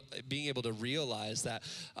 being able to realize that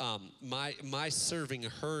my serving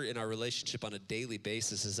her in our relationship on a daily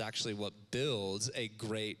basis is actually what builds a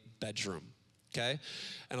great bedroom. Okay?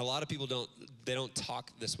 And a lot of people don't talk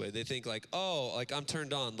this way. They think like, oh, like I'm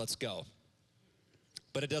turned on, let's go.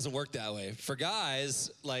 But it doesn't work that way. For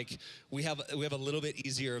guys, like we have a little bit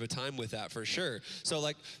easier of a time with that for sure. So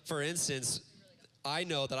like, for instance, I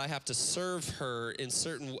know that I have to serve her in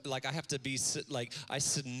certain, like I have to be, like I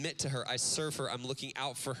submit to her, I serve her, I'm looking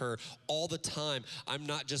out for her all the time. I'm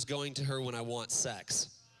not just going to her when I want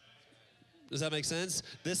sex. Does that make sense?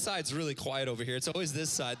 This side's really quiet over here. It's always this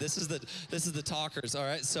side. This is the talkers, all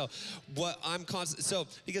right? So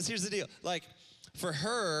because here's the deal. Like for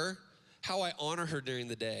her, how I honor her during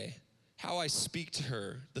the day, how I speak to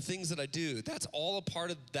her, the things that I do, that's all a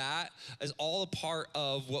part of that, is all a part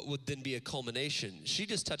of what would then be a culmination. She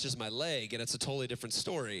just touches my leg and it's a totally different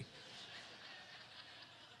story.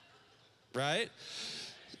 Right?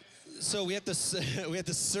 So we have to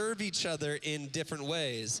serve each other in different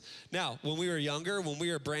ways. Now, when we were younger, when we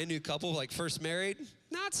were a brand new couple, like first married,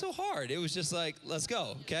 not so hard. It was just like, let's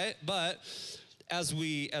go, okay? But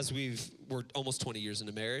we're almost 20 years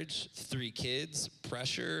into marriage, 3 kids,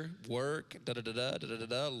 pressure, work,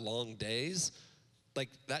 long days, like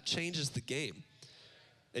that changes the game.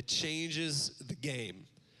 It changes the game.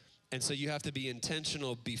 And so you have to be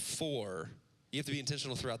intentional before. You have to be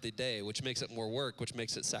intentional throughout the day, which makes it more work, which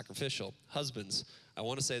makes it sacrificial. Husbands, I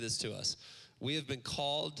want to say this to us. We have been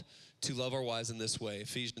called to love our wives in this way.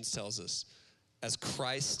 Ephesians tells us, as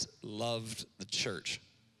Christ loved the church.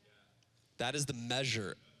 That is the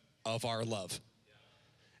measure of our love.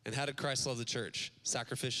 And how did Christ love the church?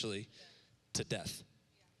 Sacrificially to death.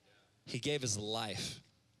 He gave his life.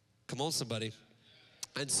 Come on, somebody.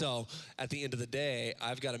 And so at the end of the day,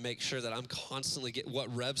 I've got to make sure that I'm constantly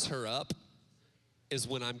what revs her up is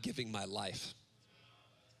when I'm giving my life.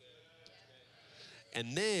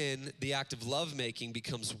 And then the act of lovemaking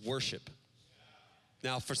becomes worship.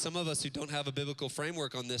 Now, for some of us who don't have a biblical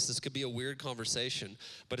framework on this could be a weird conversation,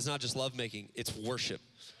 but it's not just lovemaking, it's worship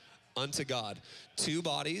unto God. 2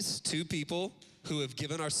 bodies, 2 people who have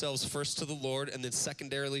given ourselves first to the Lord and then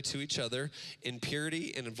secondarily to each other in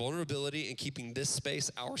purity and in vulnerability and keeping this space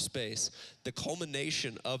our space. The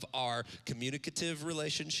culmination of our communicative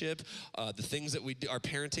relationship, the things that we do, our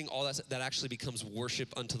parenting, all that actually becomes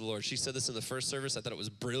worship unto the Lord. She said this in the first service. I thought it was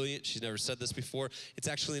brilliant. She's never said this before. It's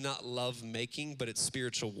actually not love making, but it's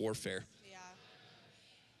spiritual warfare. Yeah.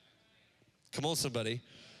 Come on, somebody.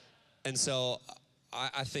 And so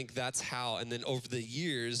I think that's how, and then over the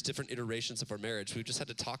years, different iterations of our marriage, we've just had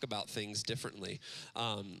to talk about things differently.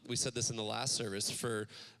 We said this in the last service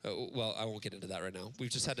well, I won't get into that right now.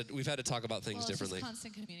 We've had to talk about things differently. It's just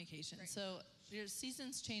constant communication. Right. So your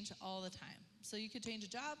seasons change all the time. So you could change a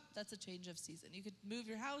job, that's a change of season. You could move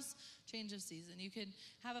your house, change of season. You could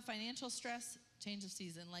have a financial stress, change of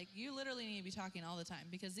season. Like, you literally need to be talking all the time,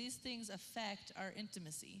 because these things affect our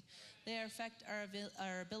intimacy. They affect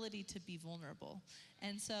our ability to be vulnerable.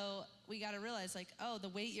 And so we got to realize, like, oh, the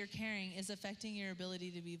weight you're carrying is affecting your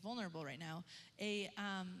ability to be vulnerable right now.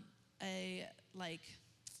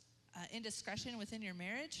 Indiscretion within your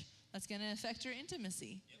marriage, that's going to affect your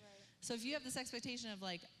intimacy. Yep. So if you have this expectation of,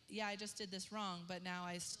 like, yeah, I just did this wrong, but now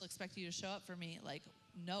I still expect you to show up for me, like,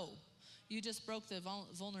 no. You just broke the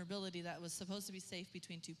vulnerability that was supposed to be safe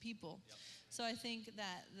between two people. Yep. So I think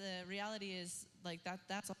that the reality is, like,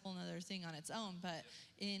 that's a whole other thing on its own. But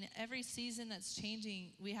in every season that's changing,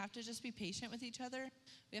 we have to just be patient with each other.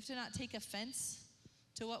 We have to not take offense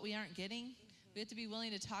to what we aren't getting. We have to be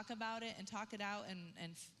willing to talk about it and talk it out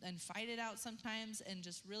and fight it out sometimes, and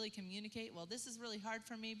just really communicate, well, this is really hard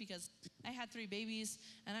for me because I had 3 babies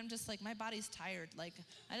and I'm just like, my body's tired. Like,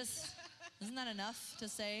 isn't that enough to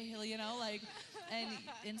say, you know, like,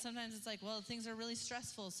 and sometimes it's like, well, things are really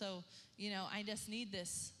stressful. So, you know, I just need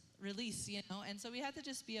this release, you know? And so we have to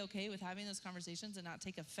just be okay with having those conversations and not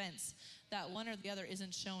take offense that one or the other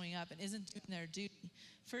isn't showing up and isn't doing their duty.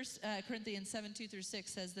 1 Corinthians 7:2-6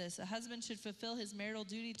 says this: a husband should fulfill his marital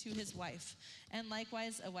duty to his wife, and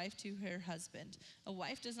likewise a wife to her husband. A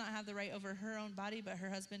wife does not have the right over her own body, but her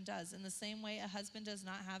husband does. In the same way, a husband does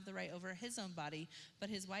not have the right over his own body, but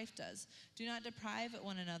his wife does. Do not deprive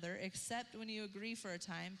one another, except when you agree for a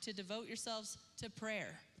time, to devote yourselves to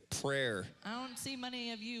prayer. Prayer. I don't see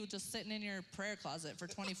many of you just sitting in your prayer closet for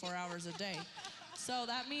 24 hours a day. So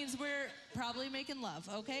that means we're probably making love,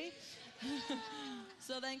 okay?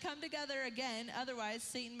 So then come together again. Otherwise,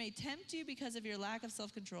 Satan may tempt you because of your lack of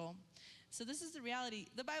self-control. So this is the reality.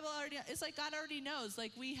 The Bible it's like God already knows.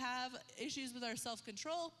 Like, we have issues with our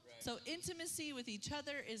self-control. Right. So intimacy with each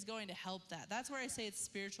other is going to help that. That's where I say it's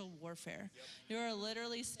spiritual warfare. Yep. You are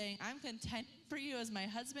literally saying, I'm content for you as my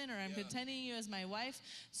husband, or I'm contending you as my wife,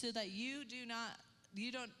 so that you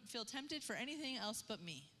don't feel tempted for anything else but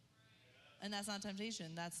me. And that's not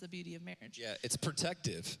temptation. That's the beauty of marriage. Yeah, it's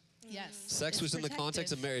protective. Yes. Sex within the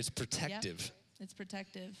context of marriage is protective. Yep. It's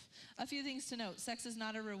protective. A few things to note. Sex is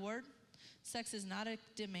not a reward. Sex is not a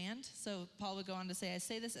demand. So Paul would go on to say, I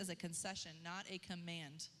say this as a concession, not a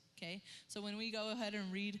command. Okay? So when we go ahead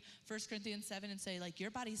and read 1 Corinthians 7 and say, like,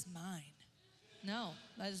 your body's mine. No,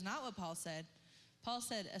 that is not what Paul said. Paul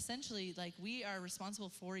said, essentially, like, we are responsible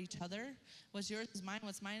for each other. What's yours is mine,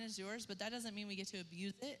 what's mine is yours, but that doesn't mean we get to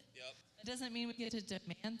abuse it. Yep. It doesn't mean we get to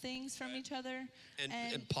demand things from each other.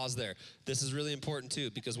 And pause there. This is really important,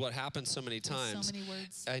 too, because what happens so many times. So many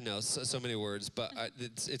words. I know, so many words, but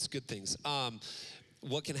it's good things.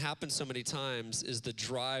 What can happen so many times is the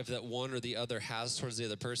drive that one or the other has towards the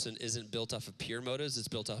other person isn't built off of pure motives, it's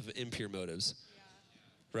built off of impure motives.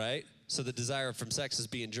 Yeah. Right? So the desire from sex is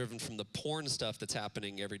being driven from the porn stuff that's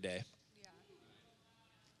happening every day. Yeah.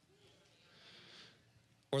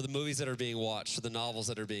 Or the movies that are being watched, or the novels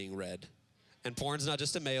that are being read. And porn's not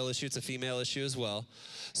just a male issue, it's a female issue as well.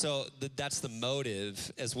 So that's the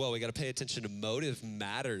motive as well. We got to pay attention to motive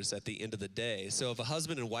matters at the end of the day. So if a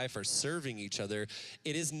husband and wife are serving each other,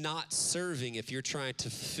 it is not serving if you're trying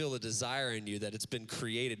to fulfill a desire in you that it's been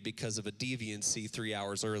created because of a deviancy 3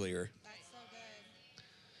 hours earlier.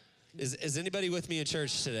 Is anybody with me in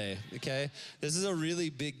church today? Okay, this is a really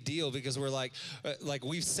big deal, because we're like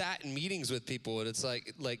we've sat in meetings with people, and it's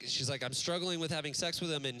like she's like, I'm struggling with having sex with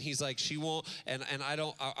him, and he's like, she won't, and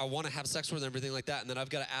I want to have sex with him, everything like that, and then I've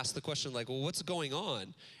got to ask the question, like, well, what's going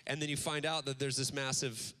on? And then you find out that there's this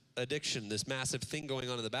massive addiction, this massive thing going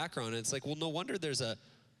on in the background, and it's like, well, no wonder there's a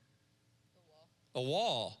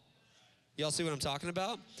wall. Y'all see what I'm talking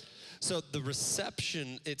about? So the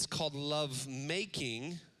reception, it's called love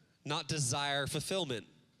making, not desire fulfillment.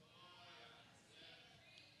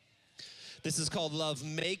 This is called love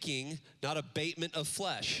making, not abatement of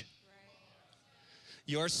flesh.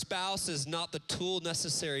 Your spouse is not the tool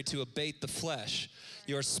necessary to abate the flesh.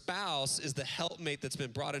 Your spouse is the helpmate that's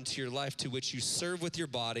been brought into your life, to which you serve with your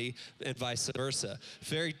body, and vice versa.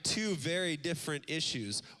 Two very different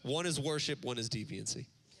issues. One is worship, one is deviancy.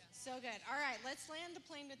 So good. All right, let's land the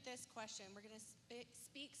plane with this question. We're going to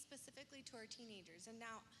speak specifically to our teenagers. And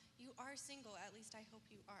now, you are single. At least I hope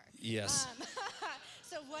you are. Yes.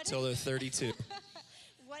 So until they're 32.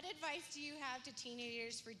 What advice do you have to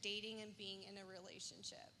teenagers for dating and being in a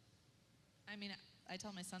relationship? I mean, I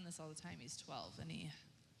tell my son this all the time. He's 12, and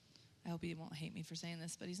I hope he won't hate me for saying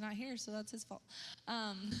this, but he's not here, so that's his fault.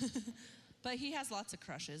 But he has lots of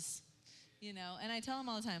crushes, you know, and I tell him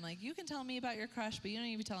all the time, like, you can tell me about your crush, but you don't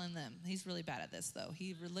even tell him them. He's really bad at this, though.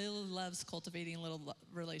 He really loves cultivating little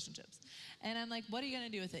relationships. And I'm like, what are you going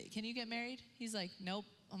to do with it? Can you get married? He's like, nope.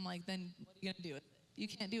 I'm like, then what are you going to do with it? You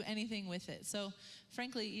can't do anything with it. So,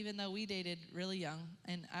 frankly, even though we dated really young,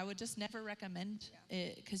 and I would just never recommend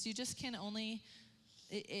it, because you just can only,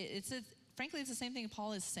 frankly, it's the same thing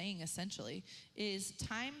Paul is saying, essentially, is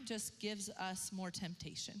time just gives us more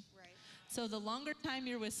temptation. Right. So the longer time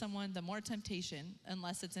you're with someone, the more temptation,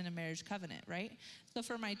 unless it's in a marriage covenant, right? So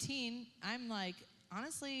for my teen, I'm like,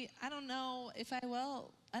 honestly, I don't know if I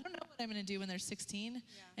will. I don't know what I'm going to do when they're 16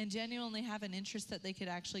 and genuinely have an interest that they could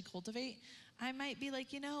actually cultivate. I might be like,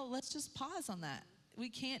 let's just pause on that. We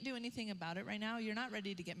can't do anything about it right now. You're not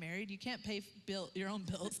ready to get married. You can't pay your own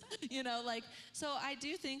bills, So I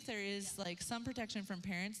do think there is like some protection from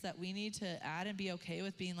parents that we need to add and be okay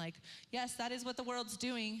with being like, yes, that is what the world's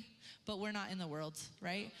doing, but we're not in the world,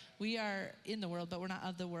 right? We are in the world, but we're not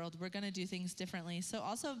of the world. We're going to do things differently. So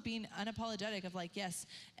also being unapologetic of like, yes,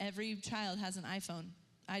 every child has an iPhone.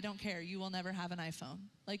 I don't care. You will never have an iPhone.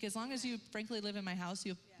 Like, as long as you, frankly, live in my house,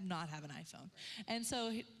 you'll not have an iPhone. And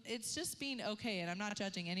so it's just being okay, and I'm not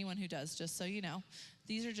judging anyone who does, just so you know.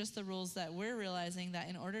 These are just the rules that we're realizing that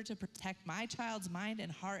in order to protect my child's mind and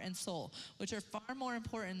heart and soul, which are far more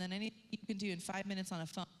important than anything you can do in 5 minutes on a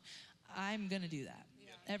phone, I'm going to do that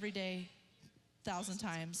every day, 1,000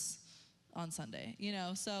 times on Sunday,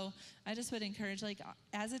 So I just would encourage, like,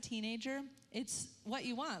 as a teenager, it's what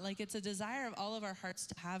you want. Like, it's a desire of all of our hearts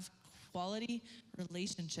to have quality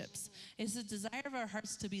relationships. It's a desire of our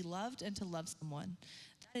hearts to be loved and to love someone.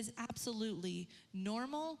 That is absolutely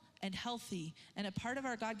normal and healthy and a part of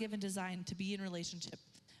our God-given design to be in relationship.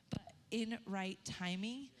 But in right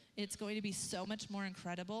timing, it's going to be so much more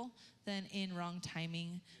incredible than in wrong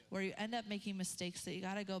timing, where you end up making mistakes that you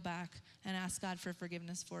got to go back and ask God for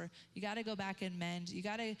forgiveness for. You got to go back and mend. You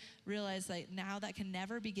got to realize that now that can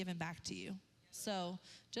never be given back to you. So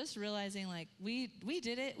just realizing, like, we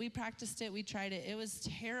did it, we practiced it, we tried it. It was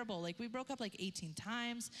terrible. Like, we broke up like 18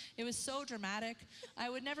 times. It was so dramatic. I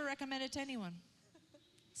would never recommend it to anyone.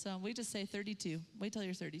 So we just say 32. Wait till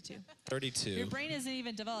you're 32. 32. Your brain isn't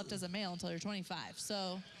even developed as a male until you're 25.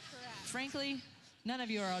 So, frankly, none of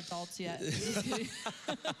you are adults yet.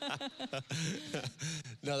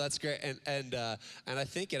 No, that's great, and I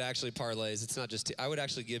think it actually parlays. It's not just. I would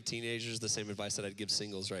actually give teenagers the same advice that I'd give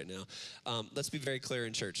singles right now. Let's be very clear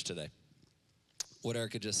in church today. What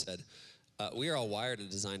Erica just said. We are all wired and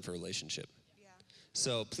designed for relationship. Yeah.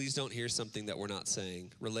 So please don't hear something that we're not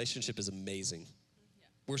saying. Relationship is amazing.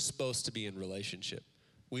 We're supposed to be in relationship.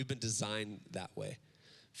 We've been designed that way.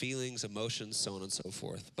 Feelings, emotions, so on and so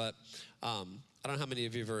forth. But I don't know how many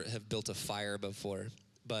of you ever have built a fire before,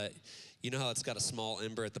 but you know how it's got a small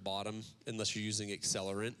ember at the bottom unless you're using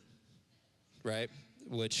accelerant, right?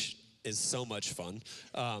 Which is so much fun.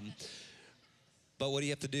 But what do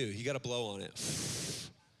you have to do? You got to blow on it.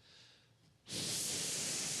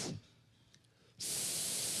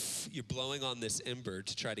 You're blowing on this ember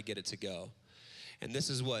to try to get it to go. And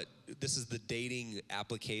this is the dating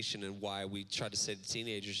application and why we try to say to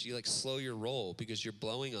teenagers, you like slow your roll because you're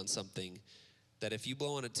blowing on something that if you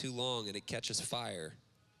blow on it too long and it catches fire,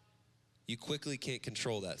 you quickly can't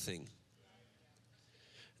control that thing.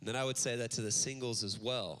 And then I would say that to the singles as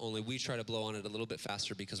well, only we try to blow on it a little bit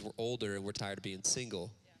faster because we're older and we're tired of being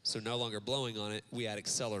single. So no longer blowing on it, we add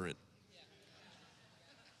accelerant.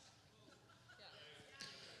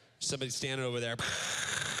 Somebody standing over there,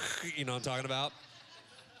 you know what I'm talking about?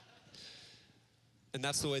 And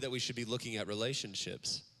that's the way that we should be looking at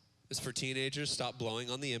relationships. Is for teenagers, stop blowing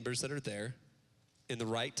on the embers that are there in the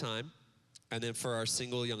right time. And then for our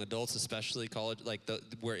single young adults, especially college, like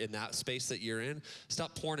we're in that space that you're in,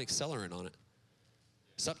 stop pouring accelerant on it.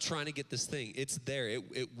 Stop trying to get this thing. It's there.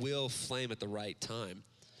 It will flame at the right time.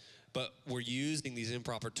 But we're using these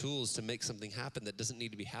improper tools to make something happen that doesn't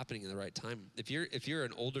need to be happening in the right time. If you're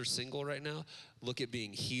an older single right now, look at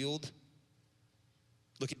being healed.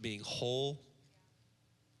 Look at being whole.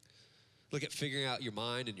 Look at figuring out your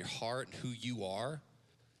mind and your heart and who you are.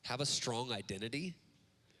 Have a strong identity.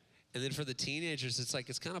 And then for the teenagers,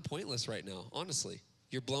 it's kind of pointless right now, honestly.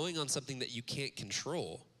 You're blowing on something that you can't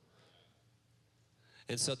control.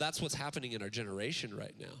 And so that's what's happening in our generation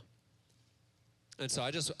right now. And so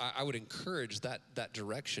I would encourage that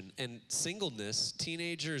direction. And singleness,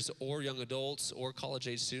 teenagers or young adults or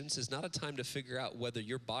college-age students, is not a time to figure out whether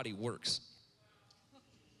your body works.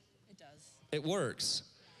 It does. It works.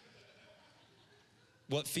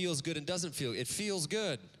 what feels good and doesn't feel. It feels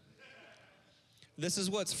good. This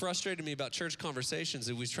is what's frustrated me about church conversations,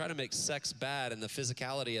 is we try to make sex bad and the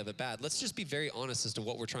physicality of it bad. Let's just be very honest as to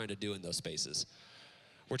what we're trying to do in those spaces.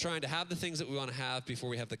 We're trying to have the things that we want to have before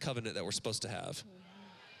we have the covenant that we're supposed to have.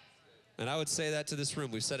 And I would say that to this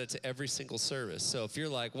room. We've said it to every single service. So if you're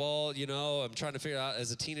like, well, you know, I'm trying to figure out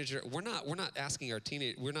as a teenager, we're not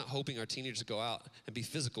hoping our teenagers to go out and be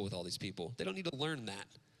physical with all these people. They don't need to learn that.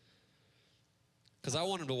 Because I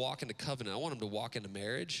want them to walk into covenant. I want them to walk into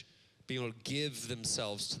marriage, being able to give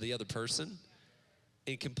themselves to the other person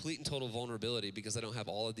in complete and total vulnerability, because they don't have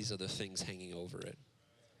all of these other things hanging over it.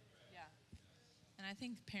 Yeah. And I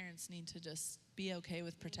think parents need to just be okay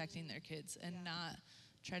with protecting their kids and not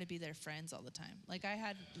try to be their friends all the time. Like I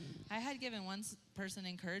had given one person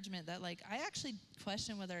encouragement that like, I actually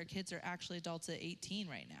question whether our kids are actually adults at 18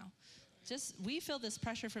 right now. Just, we feel this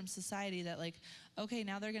pressure from society that like, okay,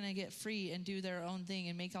 now they're gonna get free and do their own thing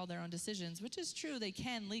and make all their own decisions, which is true. They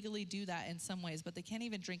can legally do that in some ways, but they can't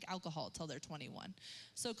even drink alcohol till they're 21.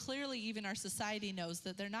 So clearly even our society knows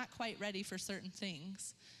that they're not quite ready for certain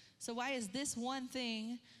things. So why is this one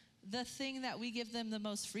thing the thing that we give them the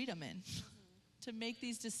most freedom in? To make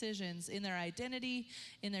these decisions in their identity,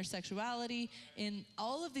 in their sexuality, in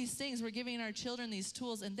all of these things. We're giving our children these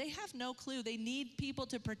tools, and they have no clue. They need people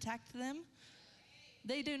to protect them.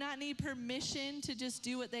 They do not need permission to just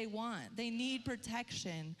do what they want. They need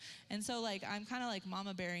protection. And so, like, I'm kind of like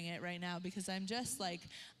mama bearing it right now, because I'm just like,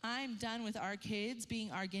 I'm done with our kids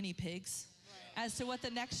being our guinea pigs as to what the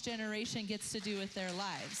next generation gets to do with their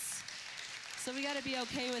lives. So we got to be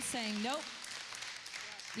okay with saying, nope.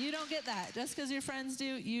 You don't get that. Just because your friends do,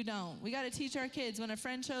 you don't. We got to teach our kids, when a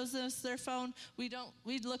friend shows us their phone, we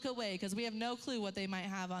look away because we have no clue what they might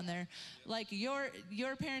have on there. Like your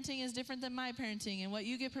parenting is different than my parenting, and what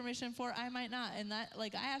you get permission for, I might not. And that,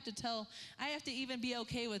 like, I have to even be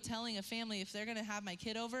okay with telling a family, if they're going to have my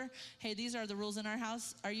kid over, hey, these are the rules in our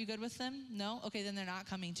house. Are you good with them? No? Okay, then they're not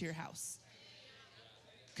coming to your house.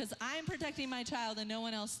 Because I'm protecting my child and no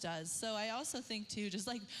one else does. So I also think, too, just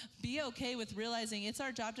like be okay with realizing it's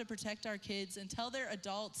our job to protect our kids until they're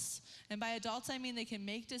adults. And by adults, I mean they can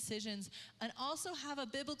make decisions and also have a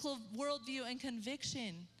biblical worldview and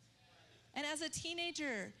conviction. And as a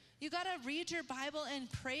teenager, you got to read your Bible and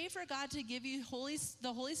pray for God to give you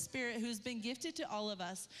the Holy Spirit, who's been gifted to all of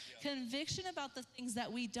us, conviction about the things that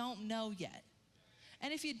we don't know yet.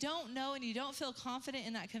 And if you don't know and you don't feel confident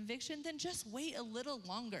in that conviction, then just wait a little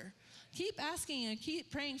longer. Keep asking and keep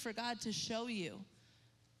praying for God to show you.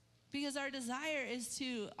 Because our desire is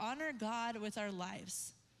to honor God with our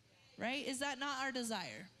lives, right? Is that not our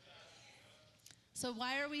desire? So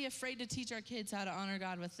why are we afraid to teach our kids how to honor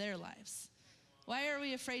God with their lives? Why are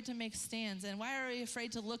we afraid to make stands? And why are we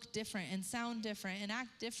afraid to look different and sound different and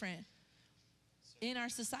act different in our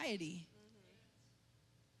society?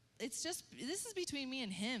 It's just, this is between me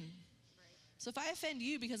and him. So if I offend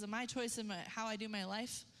you because of my choice and how I do my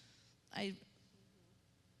life, I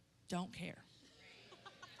don't care.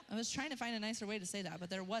 I was trying to find a nicer way to say that,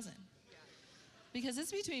 but there wasn't. Because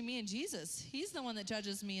it's between me and Jesus. He's the one that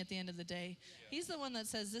judges me at the end of the day. He's the one that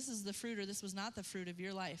says this is the fruit or this was not the fruit of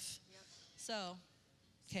your life. So,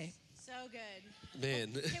 okay. So good.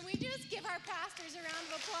 Man. Can we just give our pastors a round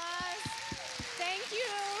of applause? Thank you.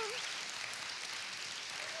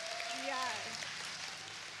 Yes.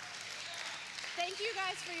 Thank you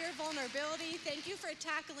guys for your vulnerability. Thank you for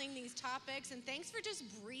tackling these topics. And thanks for just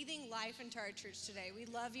breathing life into our church today. We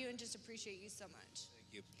love you and just appreciate you so much.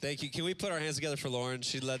 Thank you. Thank you. Can we put our hands together for Lauren?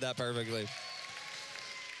 She led that perfectly.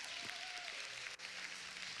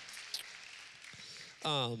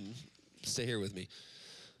 Stay here with me.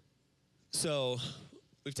 So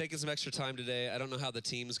we've taken some extra time today. I don't know how the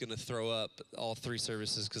team's going to throw up all three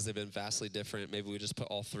services because they've been vastly different. Maybe we just put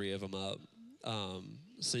all three of them up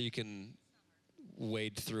so you can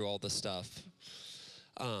wade through all the stuff.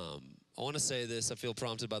 I want to say this. I feel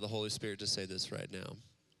prompted by the Holy Spirit to say this right now.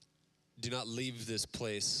 Do not leave this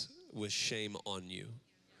place with shame on you,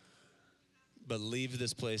 but leave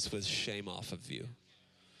this place with shame off of you.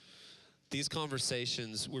 These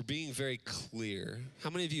conversations, we're being very clear. How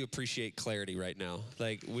many of you appreciate clarity right now?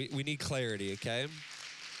 Like, we need clarity, okay?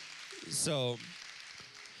 So,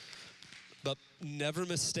 but never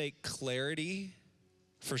mistake clarity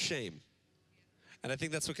for shame. And I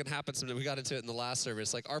think that's what can happen sometimes. We got into it in the last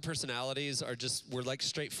service. Like, our personalities are just, we're like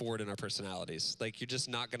straightforward in our personalities. Like, you're just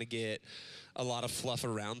not gonna get a lot of fluff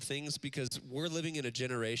around things because we're living in a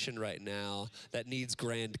generation right now that needs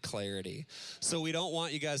grand clarity. So we don't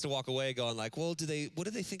want you guys to walk away going like, well, what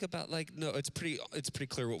do they think about, like, no, it's pretty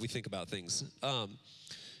clear what we think about things.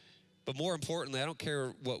 But more importantly, I don't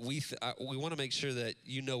care what we want to make sure that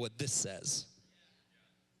you know what this says.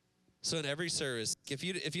 So in every service, if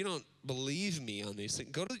you don't believe me on these things,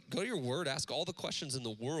 go to your word, ask all the questions in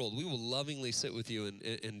the world. We will lovingly sit with you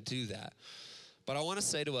and do that. But I want to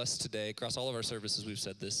say to us today, across all of our services, we've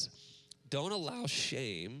said this, don't allow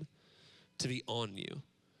shame to be on you.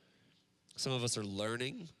 Some of us are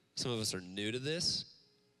learning. Some of us are new to this.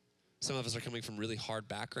 Some of us are coming from really hard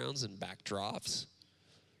backgrounds and backdrops.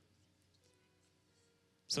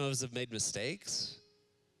 Some of us have made mistakes.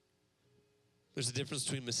 There's a difference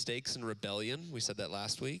between mistakes and rebellion. We said that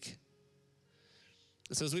last week.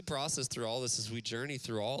 And so as we process through all this, as we journey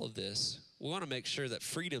through all of this, we want to make sure that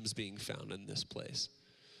freedom's being found in this place.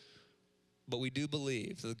 But we do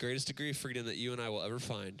believe that the greatest degree of freedom that you and I will ever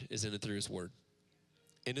find is in and through his word,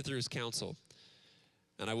 in and through his counsel.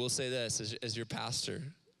 And I will say this, as your pastor,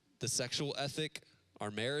 the sexual ethic,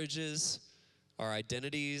 our marriages, our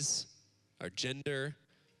identities, our gender,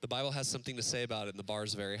 the Bible has something to say about it, and the bar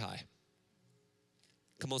is very high.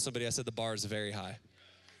 Come on, somebody, I said the bar is very high.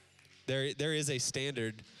 There is a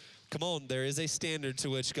standard. Come on, there is a standard to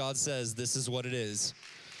which God says this is what it is.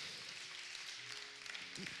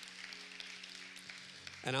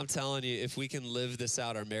 And I'm telling you, if we can live this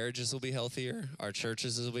out, our marriages will be healthier, our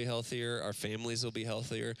churches will be healthier, our families will be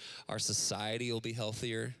healthier, our society will be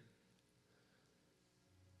healthier,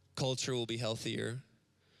 culture will be healthier.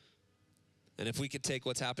 And if we could take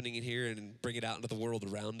what's happening in here and bring it out into the world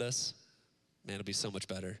around us, man, it'll be so much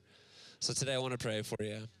better. So today I want to pray for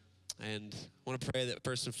you. And I want to pray that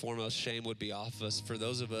first and foremost, shame would be off of us. For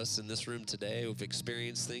those of us in this room today who've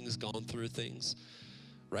experienced things, gone through things,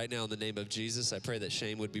 right now in the name of Jesus, I pray that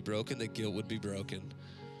shame would be broken, that guilt would be broken.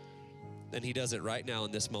 And he does it right now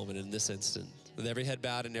in this moment, in this instant. With every head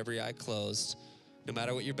bowed and every eye closed, no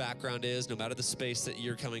matter what your background is, no matter the space that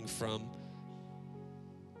you're coming from,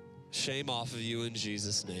 shame off of you in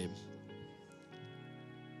Jesus' name.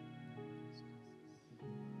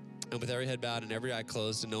 And with every head bowed and every eye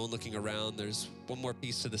closed and no one looking around, there's one more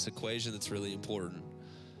piece to this equation that's really important.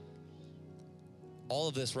 All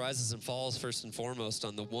of this rises and falls first and foremost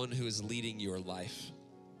on the one who is leading your life.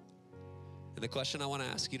 And the question I want to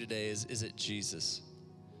ask you today is it Jesus?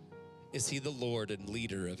 Is he the Lord and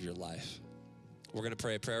leader of your life? We're going to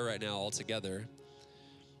pray a prayer right now all together.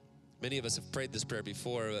 Many of us have prayed this prayer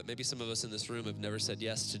before, but maybe some of us in this room have never said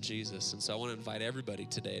yes to Jesus. And so I want to invite everybody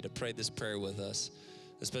today to pray this prayer with us,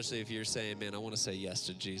 especially if you're saying, man, I want to say yes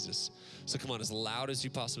to Jesus. So come on, as loud as you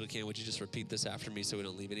possibly can, would you just repeat this after me so we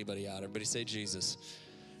don't leave anybody out? Everybody say, Jesus,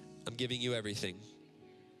 I'm giving you everything.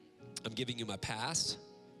 I'm giving you my past.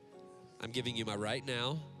 I'm giving you my right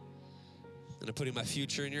now. And I'm putting my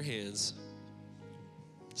future in your hands.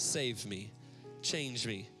 Save me, change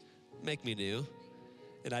me, make me new.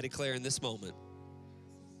 And I declare in this moment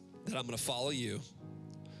that I'm going to follow you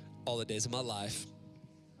all the days of my life.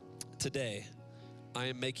 Today, I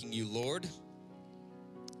am making you Lord,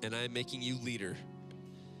 and I am making you leader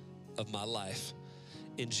of my life.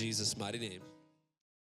 In Jesus' mighty name.